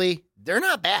defensively, they're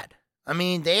not bad.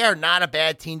 They are not a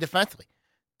bad team defensively.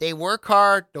 They work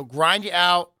hard. They'll grind you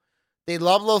out. They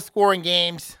love low-scoring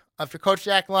games. If you're Coach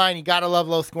Jack Line, you got to love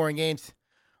low-scoring games.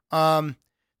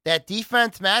 That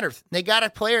defense matters. They got a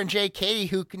player in Jay Cady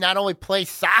who can not only play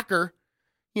soccer,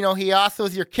 he also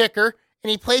is your kicker,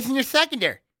 and he plays in your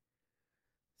secondary.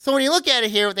 So when you look at it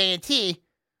here with A&T,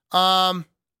 I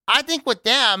think with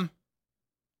them,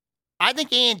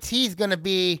 A&T is going to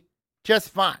be just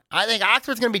fine. I think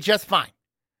Oxford's going to be just fine.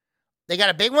 They got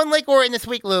a big one, Lake Orion, this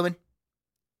week, Lubin.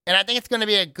 And I think it's going to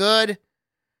be a good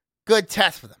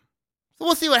test for them. So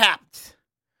we'll see what happens.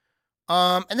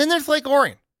 And then there's Lake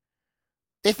Orion.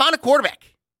 They found a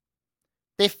quarterback.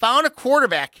 They found a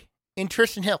quarterback in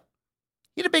Tristan Hill.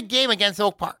 he had a big game against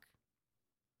Oak Park.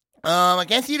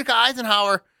 Against Utica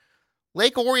Eisenhower,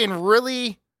 Lake Orion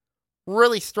really,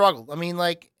 really struggled. I mean,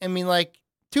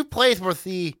 2 plays was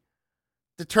the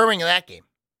determining of that game.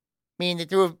 I mean,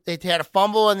 they had a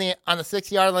fumble on the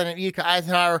 6-yard line at Utica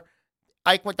Eisenhower.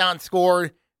 Ike went down and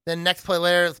scored. Then next play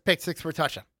later, it's pick 6 for a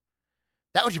touchdown.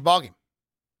 That was your ballgame.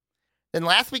 Then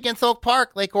last week against Oak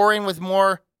Park, Lake Orion was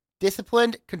more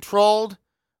disciplined, controlled.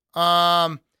 They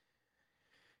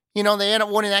ended up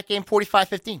winning that game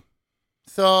 45-15.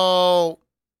 So,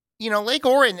 Lake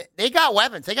Orion, they got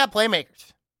weapons. They got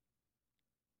playmakers.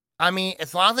 I mean,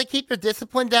 as long as they keep their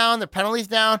discipline down, their penalties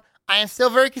down, I am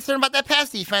still very concerned about that pass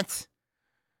defense.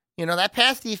 That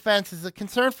pass defense is a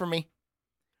concern for me.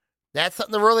 That's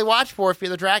something to really watch for if you're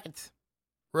the Dragons.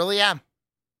 Really am.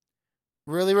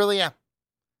 Really, really am.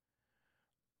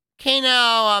 Okay,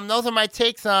 now, those are my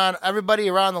takes on everybody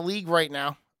around the league right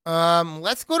now.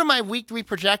 Let's go to my week 3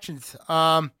 projections.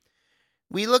 We're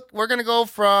going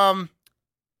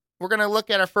to look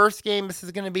at our first game. This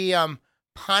is going to be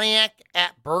Pontiac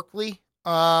at Berkeley.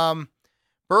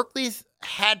 Berkeley's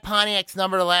had Pontiac's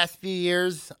number the last few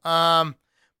years,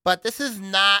 but this is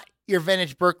not your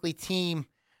vintage Berkeley team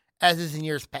as is in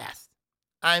years past.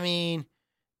 I mean,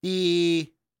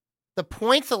 the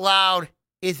points allowed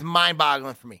is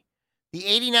mind-boggling for me. The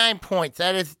 89 points,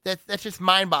 that's just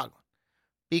mind-boggling.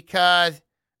 Because,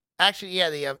 actually,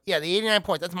 the 89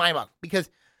 points, that's mind-boggling. Because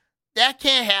that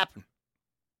can't happen.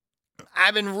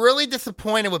 I've been really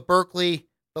disappointed with Berkeley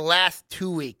the last 2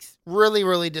 weeks. Really,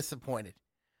 really disappointed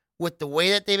with the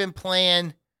way that they've been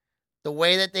playing, the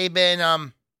way that they've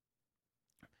been.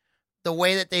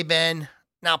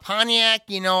 Now Pontiac,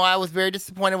 I was very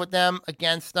disappointed with them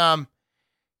against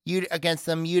Utica,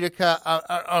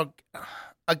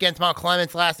 against Mount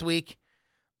Clemens last week.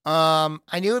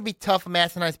 I knew it would be tough for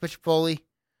Massenites Bishop Foley.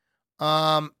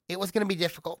 It was going to be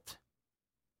difficult,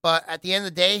 but at the end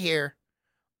of the day here,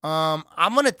 I'm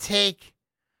going to take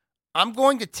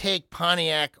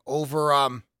Pontiac over.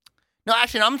 I'm going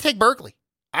to take Berkeley.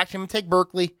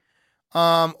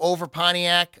 Over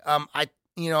Pontiac. I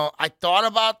thought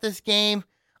about this game.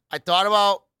 I thought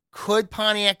about, could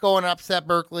Pontiac go and upset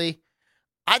Berkeley?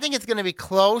 I think it's going to be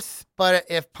close, but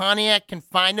if Pontiac can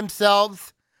find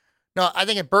themselves, I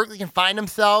think if Berkeley can find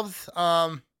themselves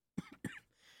and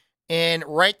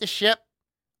right the ship,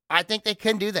 I think they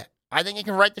can do that. I think they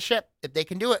can right the ship if they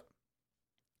can do it.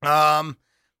 But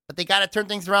they got to turn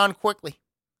things around quickly.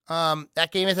 That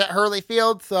game is at Hurley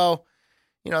Field, so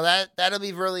that'll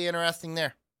be really interesting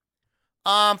there.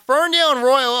 Ferndale and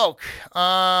Royal Oak.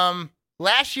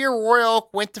 Last year, Royal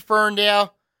Oak went to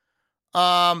Ferndale,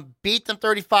 beat them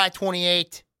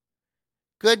 35-28.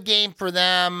 Good game for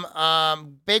them.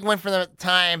 Big win for them at the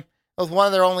time. It was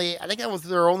I think that was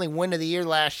their only win of the year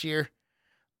last year.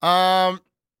 When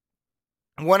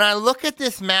I look at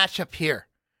this matchup here,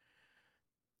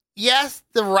 yes,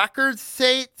 the records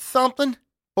say something.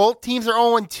 Both teams are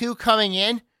 0-2 coming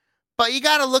in, but you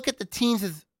got to look at the teams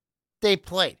as they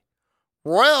played.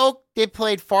 Royal Oak, they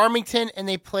played Farmington, and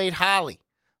they played Holly.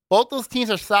 Both those teams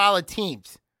are solid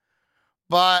teams.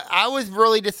 But I was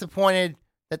really disappointed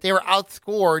that they were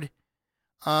outscored.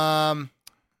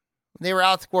 They were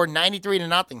outscored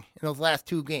 93-0 in those last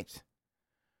 2 games.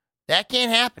 That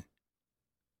can't happen.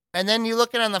 And then you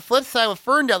look at on the flip side with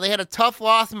Ferndale, they had a tough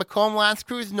loss in Macomb-L'Anse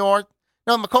Creuse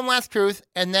Macomb-L'Anse Creuse,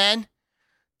 and then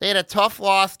they had a tough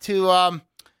loss to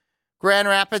Grand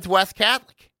Rapids West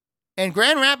Catholic. And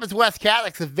Grand Rapids West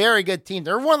Catholic's a very good team.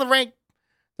 They're one of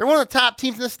the top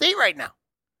teams in the state right now.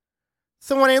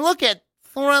 So when I look at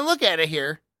it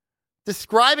here,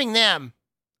 describing them,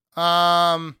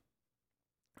 it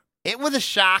was a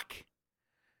shock.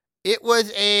 It was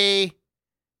a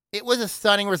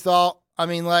stunning result. I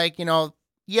mean,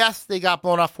 yes, they got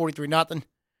blown off 43-0.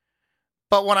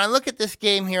 But when I look at this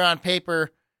game here on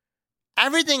paper,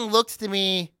 everything looks to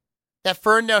me that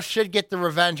Ferndale should get the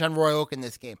revenge on Royal Oak in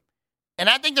this game. And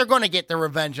I think they're going to get the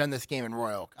revenge on this game in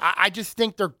Royal Oak. I just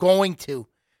think they're going to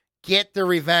get the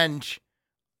revenge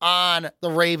on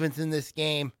the Ravens in this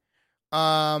game.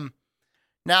 Now,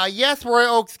 yes,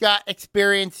 Royal Oak's got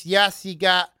experience. Yes, you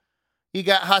got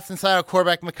Hudson Side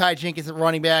quarterback, Makai Jenkins at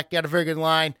running back. Got a very good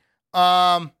line.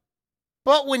 But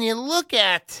when you look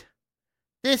at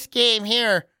this game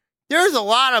here, there's a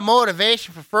lot of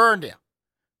motivation for Ferndale.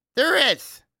 There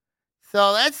is.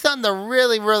 So that's something to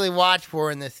really, really watch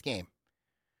for in this game.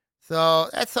 So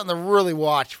that's something to really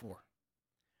watch for.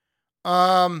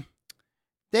 Then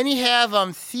you have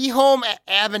Seaholm at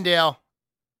Avondale.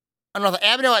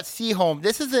 Avondale at Seaholm.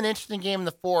 This is an interesting game in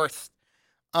the Forest.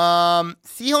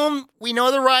 Seaholm, we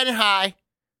know they're riding high,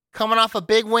 coming off a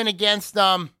big win against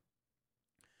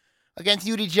against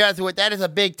UD Jesuit. That is a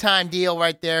big time deal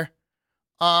right there.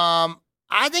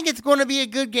 I think it's going to be a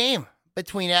good game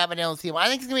between Avondale and Seaholm. I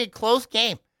think it's going to be a close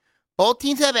game. Both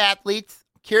teams have athletes.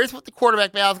 Curious what the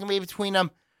quarterback battle is going to be between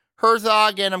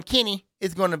Herzog and Kinney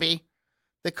is going to be.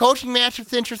 The coaching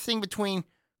matchup's interesting between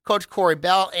Coach Corey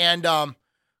Bell and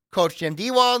Coach Jim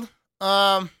Dewald.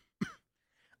 I'm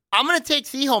going to take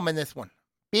Seaholm in this one.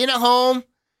 Being at home,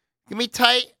 going to be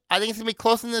tight. I think it's going to be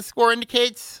closer than the score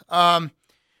indicates.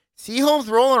 Seaholm's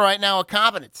rolling right now with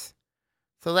confidence.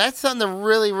 So that's something to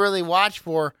really, really watch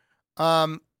for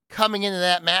coming into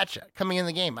that matchup, coming in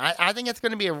the game. I think it's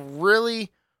going to be a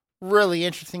really, really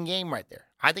interesting game right there.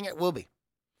 I think it will be.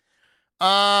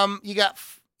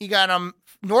 You got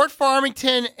North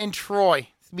Farmington and Troy.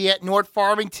 Be at North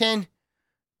Farmington.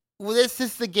 Well, this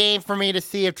is the game for me to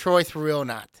see if Troy's for real or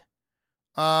not.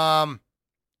 Are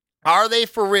they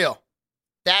for real?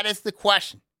 That is the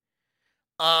question.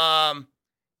 Or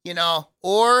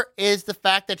is the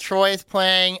fact that Troy is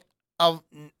playing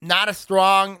not a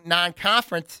strong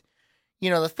non-conference,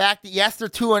 the fact that, yes, they're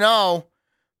 2-0,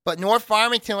 but North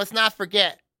Farmington, let's not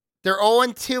forget, they're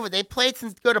 0-2, but they played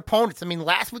some good opponents. I mean,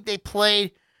 last week they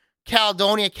played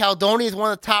Caledonia. Caledonia is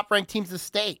one of the top-ranked teams in the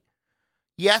state.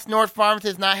 Yes, North Farmington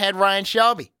has not had Ryan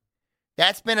Shelby.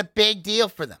 That's been a big deal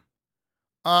for them.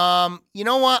 You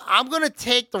know what? I'm going to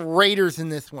take the Raiders in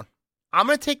this one. I'm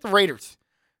going to take the Raiders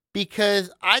because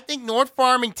I think North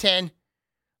Farmington,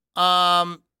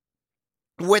 with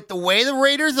the way the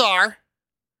Raiders are,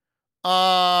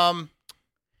 I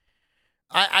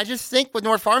just think with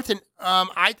North Farmington,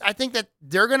 I think that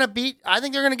they're going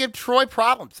to give Troy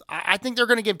problems. I think they're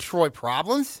going to give Troy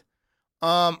problems.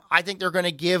 I think they're going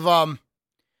to give,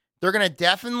 they're going to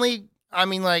definitely,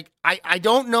 I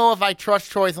don't know if I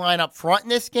trust Troy's line up front in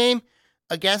this game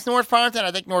against North Farmington.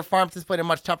 I think North Farmington's played a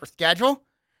much tougher schedule.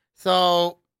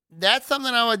 So that's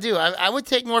something I would do. I would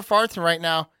take North Farmington right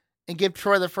now and give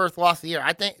Troy their first loss of the year.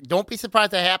 I think, don't be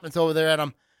surprised that happens over there at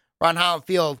Ron Holland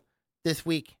Field this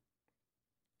week.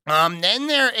 Then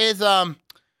there is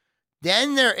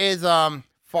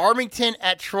Farmington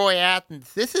at Troy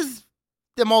Athens. This is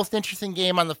the most interesting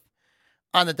game on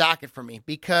the docket for me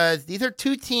because these are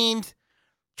two teams.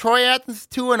 Troy Athens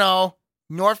 2-0.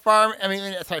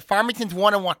 Farmington's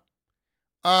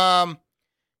 1-1.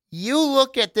 You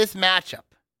look at this matchup,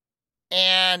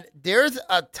 and there's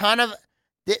a ton of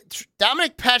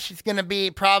Dominic Pesch is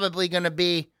probably going to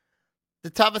be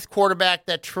the toughest quarterback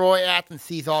that Troy Athens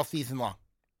sees all season long.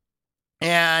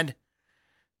 And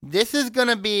this is going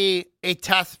to be a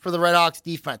test for the Red Hawks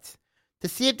defense to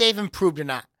see if they've improved or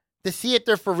not, to see if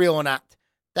they're for real or not.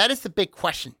 That is the big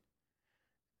question.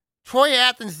 Troy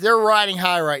Athens, they're riding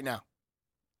high right now.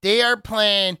 They are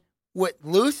playing with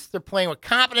loose. They're playing with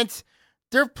confidence.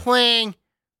 They're playing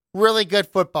really good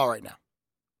football right now.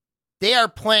 They are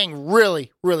playing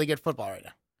really, really good football right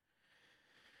now.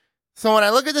 So when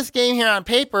I look at this game here on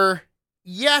paper,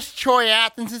 yes, Troy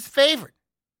Athens is favored.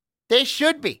 They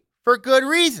should be, for good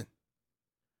reason.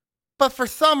 But for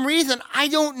some reason, I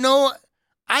don't know.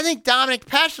 I think Dominic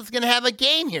Pesch is going to have a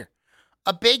game here.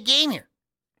 A big game here.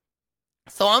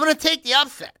 So I'm going to take the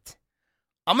upset.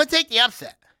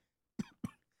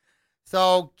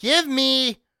 So give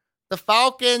me the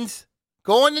Falcons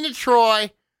going into Troy,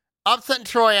 upsetting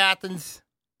Troy Athens.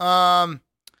 If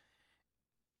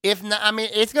not,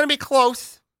 it's going to be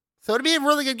close. So it'll be a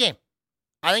really good game.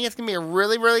 I think it's going to be a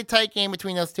really, really tight game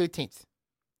between those two teams.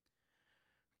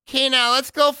 Okay, now let's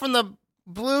go from the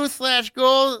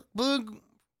blue/gold,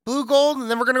 blue-gold, and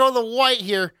then we're going to go to the white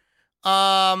here.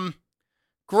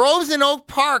 Groves and Oak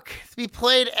Park to be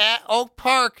played at Oak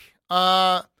Park.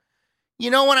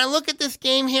 When I look at this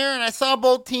game here and I saw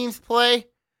both teams play,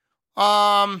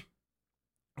 Groves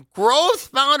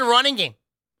found a running game.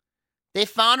 They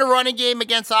found a running game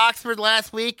against Oxford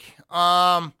last week.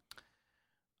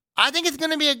 I think it's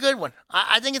going to be a good one.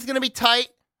 I think it's going to be tight.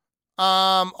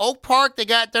 Oak Park, they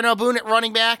got Darnell Boone at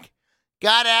running back.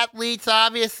 Got athletes,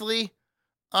 obviously.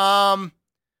 I'm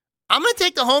going to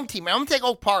take the home team. I'm going to take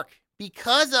Oak Park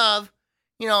because of,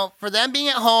 for them being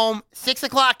at home, 6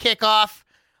 o'clock kickoff.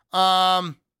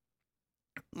 I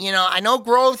know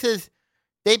Groves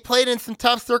they played in some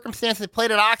tough circumstances. They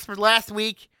played at Oxford last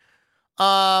week.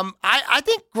 I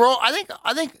think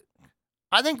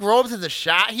Groves has a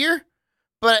shot here.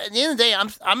 But at the end of the day, I'm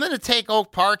going to take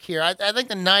Oak Park here. I think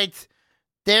the Knights,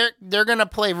 they're going to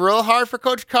play real hard for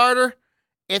Coach Carter.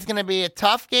 It's going to be a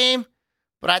tough game,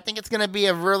 but I think it's going to be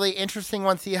a really interesting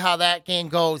one. See how that game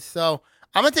goes. So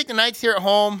I'm going to take the Knights here at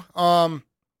home,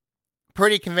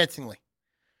 pretty convincingly.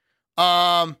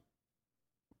 Bloomfield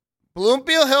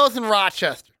Hills and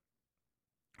Rochester.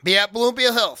 Be at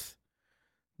Bloomfield Hills.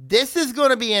 This is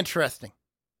going to be interesting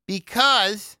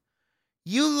because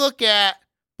you look at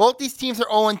both these teams are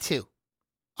 0-2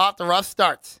 off the rough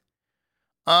starts.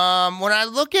 When I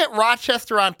look at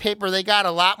Rochester on paper, they got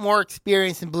a lot more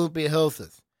experience than Bloomfield Hills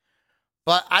is.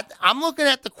 But I'm looking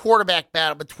at the quarterback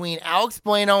battle between Alex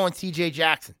Bueno and CJ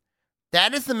Jackson.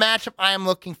 That is the matchup I am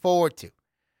looking forward to.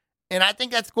 And I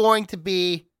think that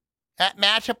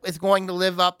matchup is going to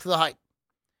live up to the hype.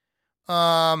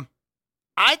 I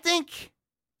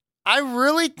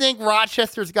really think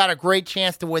Rochester's got a great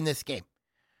chance to win this game.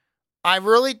 I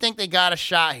really think they got a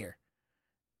shot here.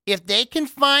 If they can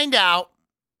find out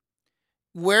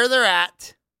where they're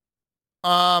at,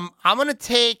 I'm gonna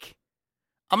take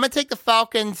the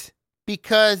Falcons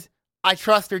because I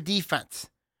trust their defense.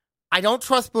 I don't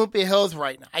trust Bloomfield Hills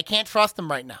right now. I can't trust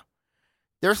them right now.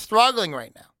 They're struggling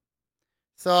right now.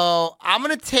 So I'm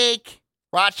gonna take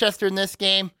Rochester in this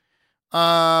game.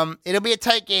 It'll be a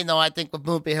tight game though, I think, with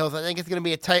Bloomfield Hills. I think it's gonna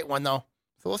be a tight one though.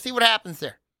 So we'll see what happens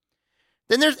there.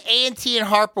 Then there's A&T and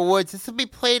Harper Woods. This will be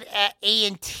played at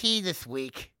A&T this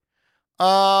week.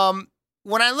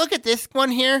 When I look at this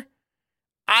one here,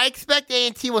 I expect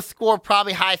A&T will score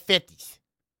probably high 50s.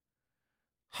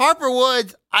 Harper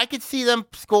Woods, I could see them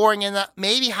scoring in the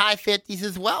maybe high 50s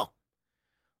as well.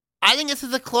 I think this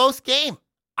is a close game.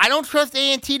 I don't trust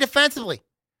A&T defensively.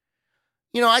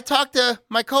 I talked to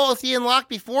my co-host Ian Locke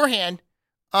beforehand,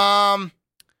 about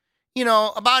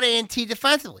A&T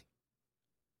defensively.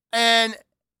 And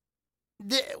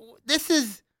this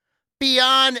is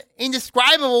beyond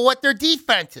indescribable what their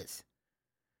defense is.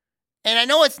 And I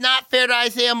know it's not fair to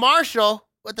Isaiah Marshall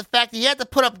with the fact that he had to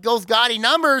put up those gaudy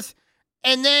numbers,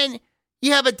 and then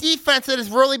you have a defense that has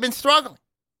really been struggling.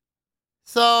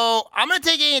 So I'm going to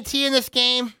take A&T in this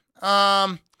game.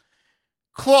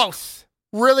 Close,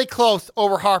 really close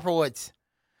over Harper Woods.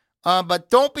 But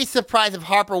don't be surprised if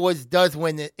Harper Woods does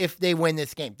win if they win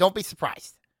this game. Don't be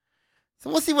surprised. So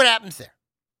we'll see what happens there.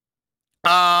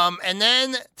 And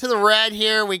then to the red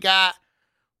here, we got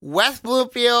West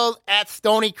Bloomfield at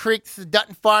Stony Creek. This is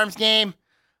Dutton Farms game.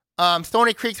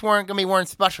 Stony Creek's weren't going to be wearing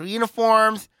special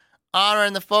uniforms,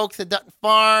 honoring the folks at Dutton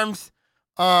Farms.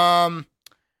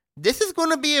 This is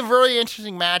going to be a very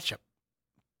interesting matchup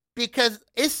because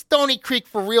is Stony Creek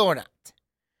for real or not?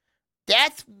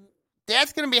 That's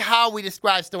going to be how we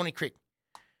describe Stony Creek.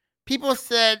 People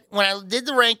said when I did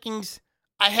the rankings,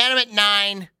 I had them at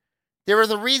 9. There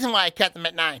was a reason why I kept them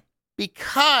at 9.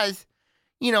 Because,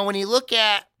 when you look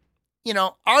at,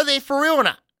 are they for real or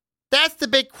not? That's the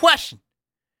big question.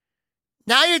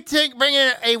 Now you're bringing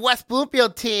in a West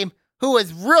Bloomfield team who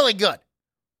is really good,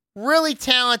 really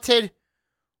talented,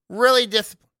 really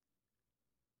disciplined.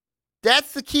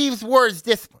 That's the key word is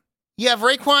discipline. You have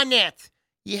Raekwon Nance.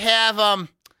 You have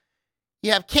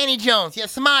Kenny Jones. You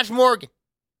have Samaj Morgan.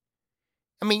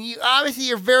 I mean,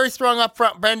 you're very strong up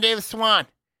front. Brendan Davis Swan.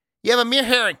 You have Amir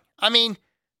Herring. I mean,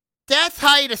 that's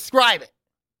how you describe it.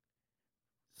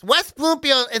 West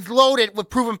Bloomfield is loaded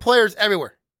with proven players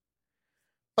everywhere.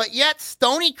 But yet,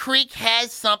 Stony Creek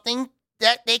has something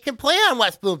that they can play on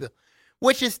West Bloomfield,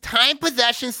 which is time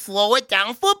possession, slow it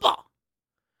down football.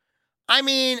 I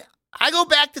mean, I go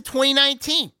back to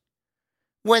 2019.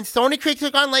 When Stony Creek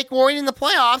took on Lake Orion in the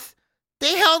playoffs,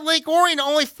 they held Lake Orion to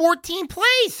only 14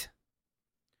 plays.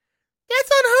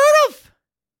 That's unheard of.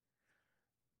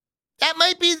 That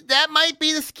might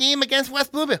be the scheme against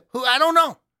West Bloomfield. Who I don't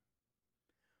know.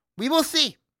 We will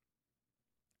see.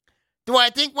 Do I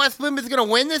think West Bloomfield is going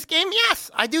to win this game? Yes,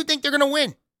 I do think they're going to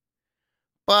win.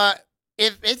 But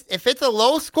if it's a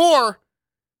low score,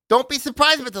 don't be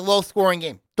surprised if it's a low scoring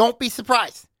game. Don't be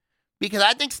surprised. Because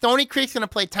I think Stony Creek's going to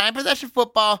play time possession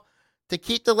football to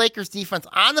keep the Lakers defense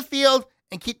on the field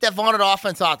and keep that vaunted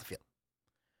offense off the field.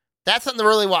 That's something to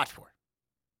really watch for.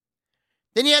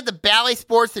 Then you had the Bally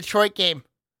Sports Detroit game,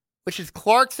 which is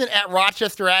Clarkson at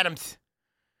Rochester Adams.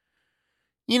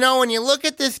 When you look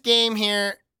at this game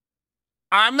here,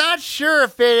 I'm not sure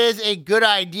if it is a good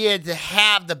idea to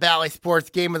have the Bally Sports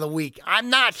game of the week. I'm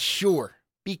not sure.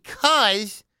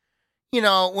 Because,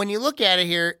 when you look at it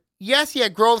here, yes, you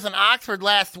had Groves and Oxford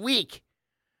last week.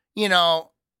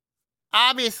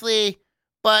 Obviously,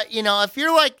 but, if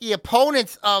you're like the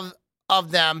opponents of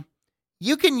them,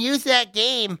 you can use that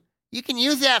game. You can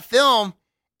use that film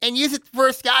and use it for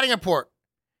a scouting report.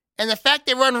 And the fact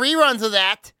they run reruns of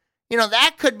that,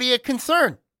 that could be a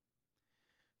concern.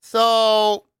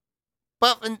 So,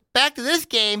 but back to this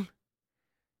game,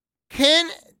 can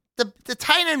the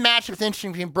tight end matchup is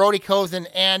interesting between Brody Cozen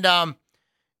and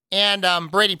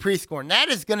Brady Prescorn. That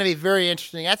is going to be very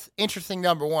interesting. That's interesting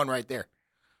number one right there.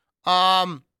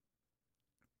 For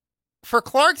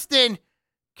Clarkston,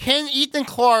 can Ethan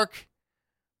Clark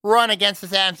run against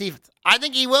this Adams defense. I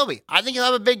think he will be. I think he'll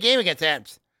have a big game against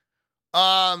Adams.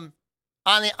 On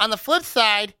the flip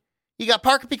side, you got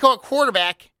Parker Pico at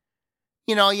quarterback.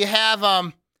 You have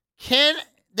can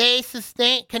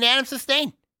Adams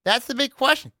sustain? That's the big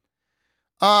question.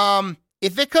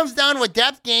 If it comes down to a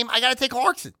depth game, I got to take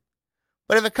Clarkson.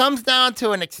 But if it comes down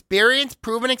to an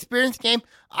proven experience game,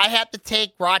 I have to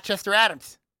take Rochester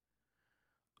Adams.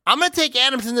 I'm going to take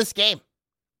Adams in this game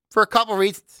for a couple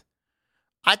reasons.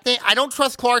 I don't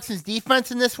trust Clarkson's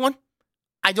defense in this one.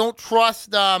 I don't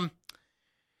trust. I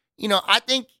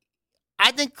think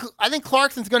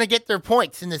Clarkson's going to get their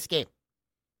points in this game.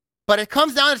 But it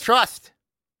comes down to trust.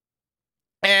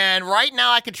 And right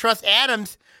now, I can trust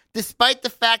Adams, despite the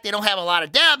fact they don't have a lot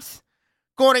of depth,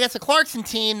 going against a Clarkson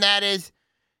team that is,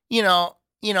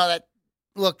 that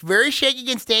looked very shaky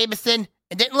against Davison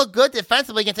and didn't look good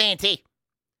defensively against A&T.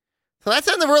 So that's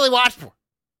something to really watch for.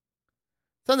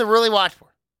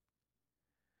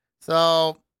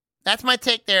 So that's my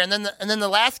take there. And then the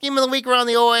last game of the week around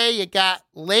the OA, you got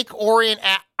Lake Orion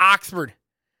at Oxford.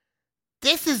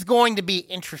 This is going to be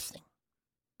interesting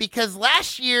because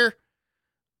last year,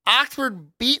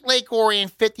 Oxford beat Lake Orion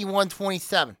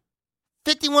 51-27.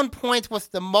 51 points was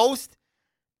the most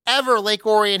ever Lake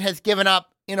Orion has given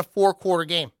up in a 4-quarter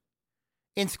game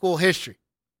in school history.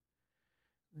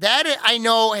 That, I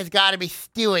know, has got to be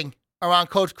stewing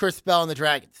around Coach Chris Bell and the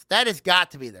Dragons. That has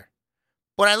got to be there.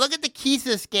 When I look at the keys to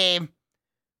this game,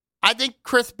 I think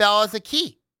Chris Bell is the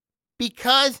key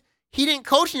because he didn't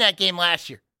coach in that game last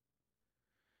year.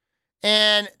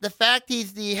 And the fact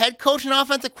he's the head coach and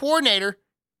offensive coordinator,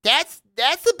 that's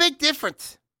a big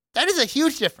difference. That is a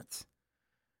huge difference.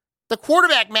 The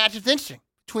quarterback match is interesting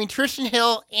between Tristan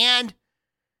Hill and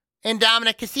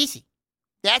Dominic Cassisi.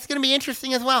 That's going to be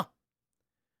interesting as well.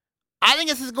 I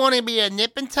think this is going to be a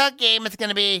nip and tuck game.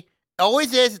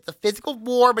 Always is. It's a physical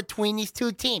war between these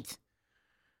two teams.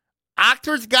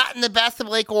 Oxford's gotten the best of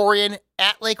Lake Orion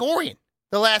at Lake Orion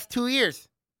the last 2 years.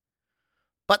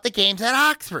 But the game's at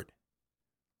Oxford.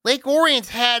 Lake Orion's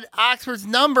had Oxford's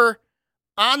number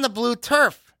on the blue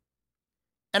turf.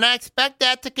 And I expect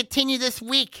that to continue this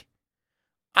week.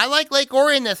 I like Lake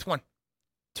Orion this one.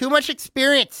 Too much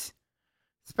experience,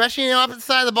 especially on the opposite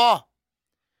side of the ball.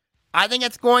 I think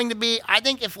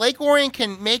if Lake Orion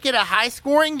can make it a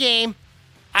high-scoring game,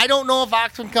 I don't know if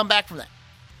Oxford can come back from that.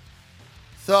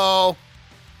 So,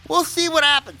 we'll see what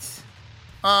happens.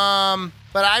 But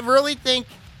I really think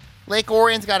Lake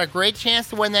Orion's got a great chance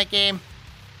to win that game.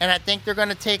 And I think they're going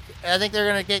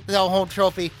to get the home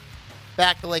trophy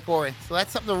back to Lake Orion. So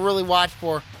that's something to really watch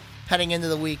for heading into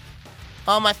the week.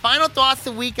 My final thoughts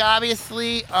of the week,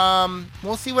 obviously,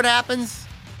 we'll see what happens.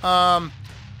 Of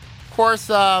course,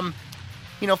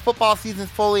 football season's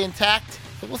fully intact.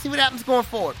 So we'll see what happens going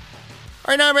forward.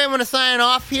 All right, now, everybody, I'm going to sign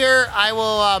off here. I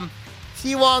will see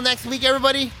you all next week,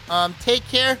 everybody. Take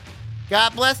care.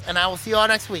 God bless, and I will see you all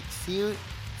next week. See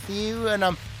you,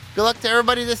 and good luck to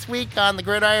everybody this week on the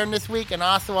gridiron this week, and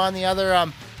also on the other,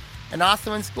 and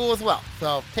also in school as well.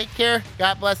 So take care.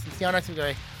 God bless, and see you all next week,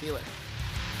 everybody. See you later.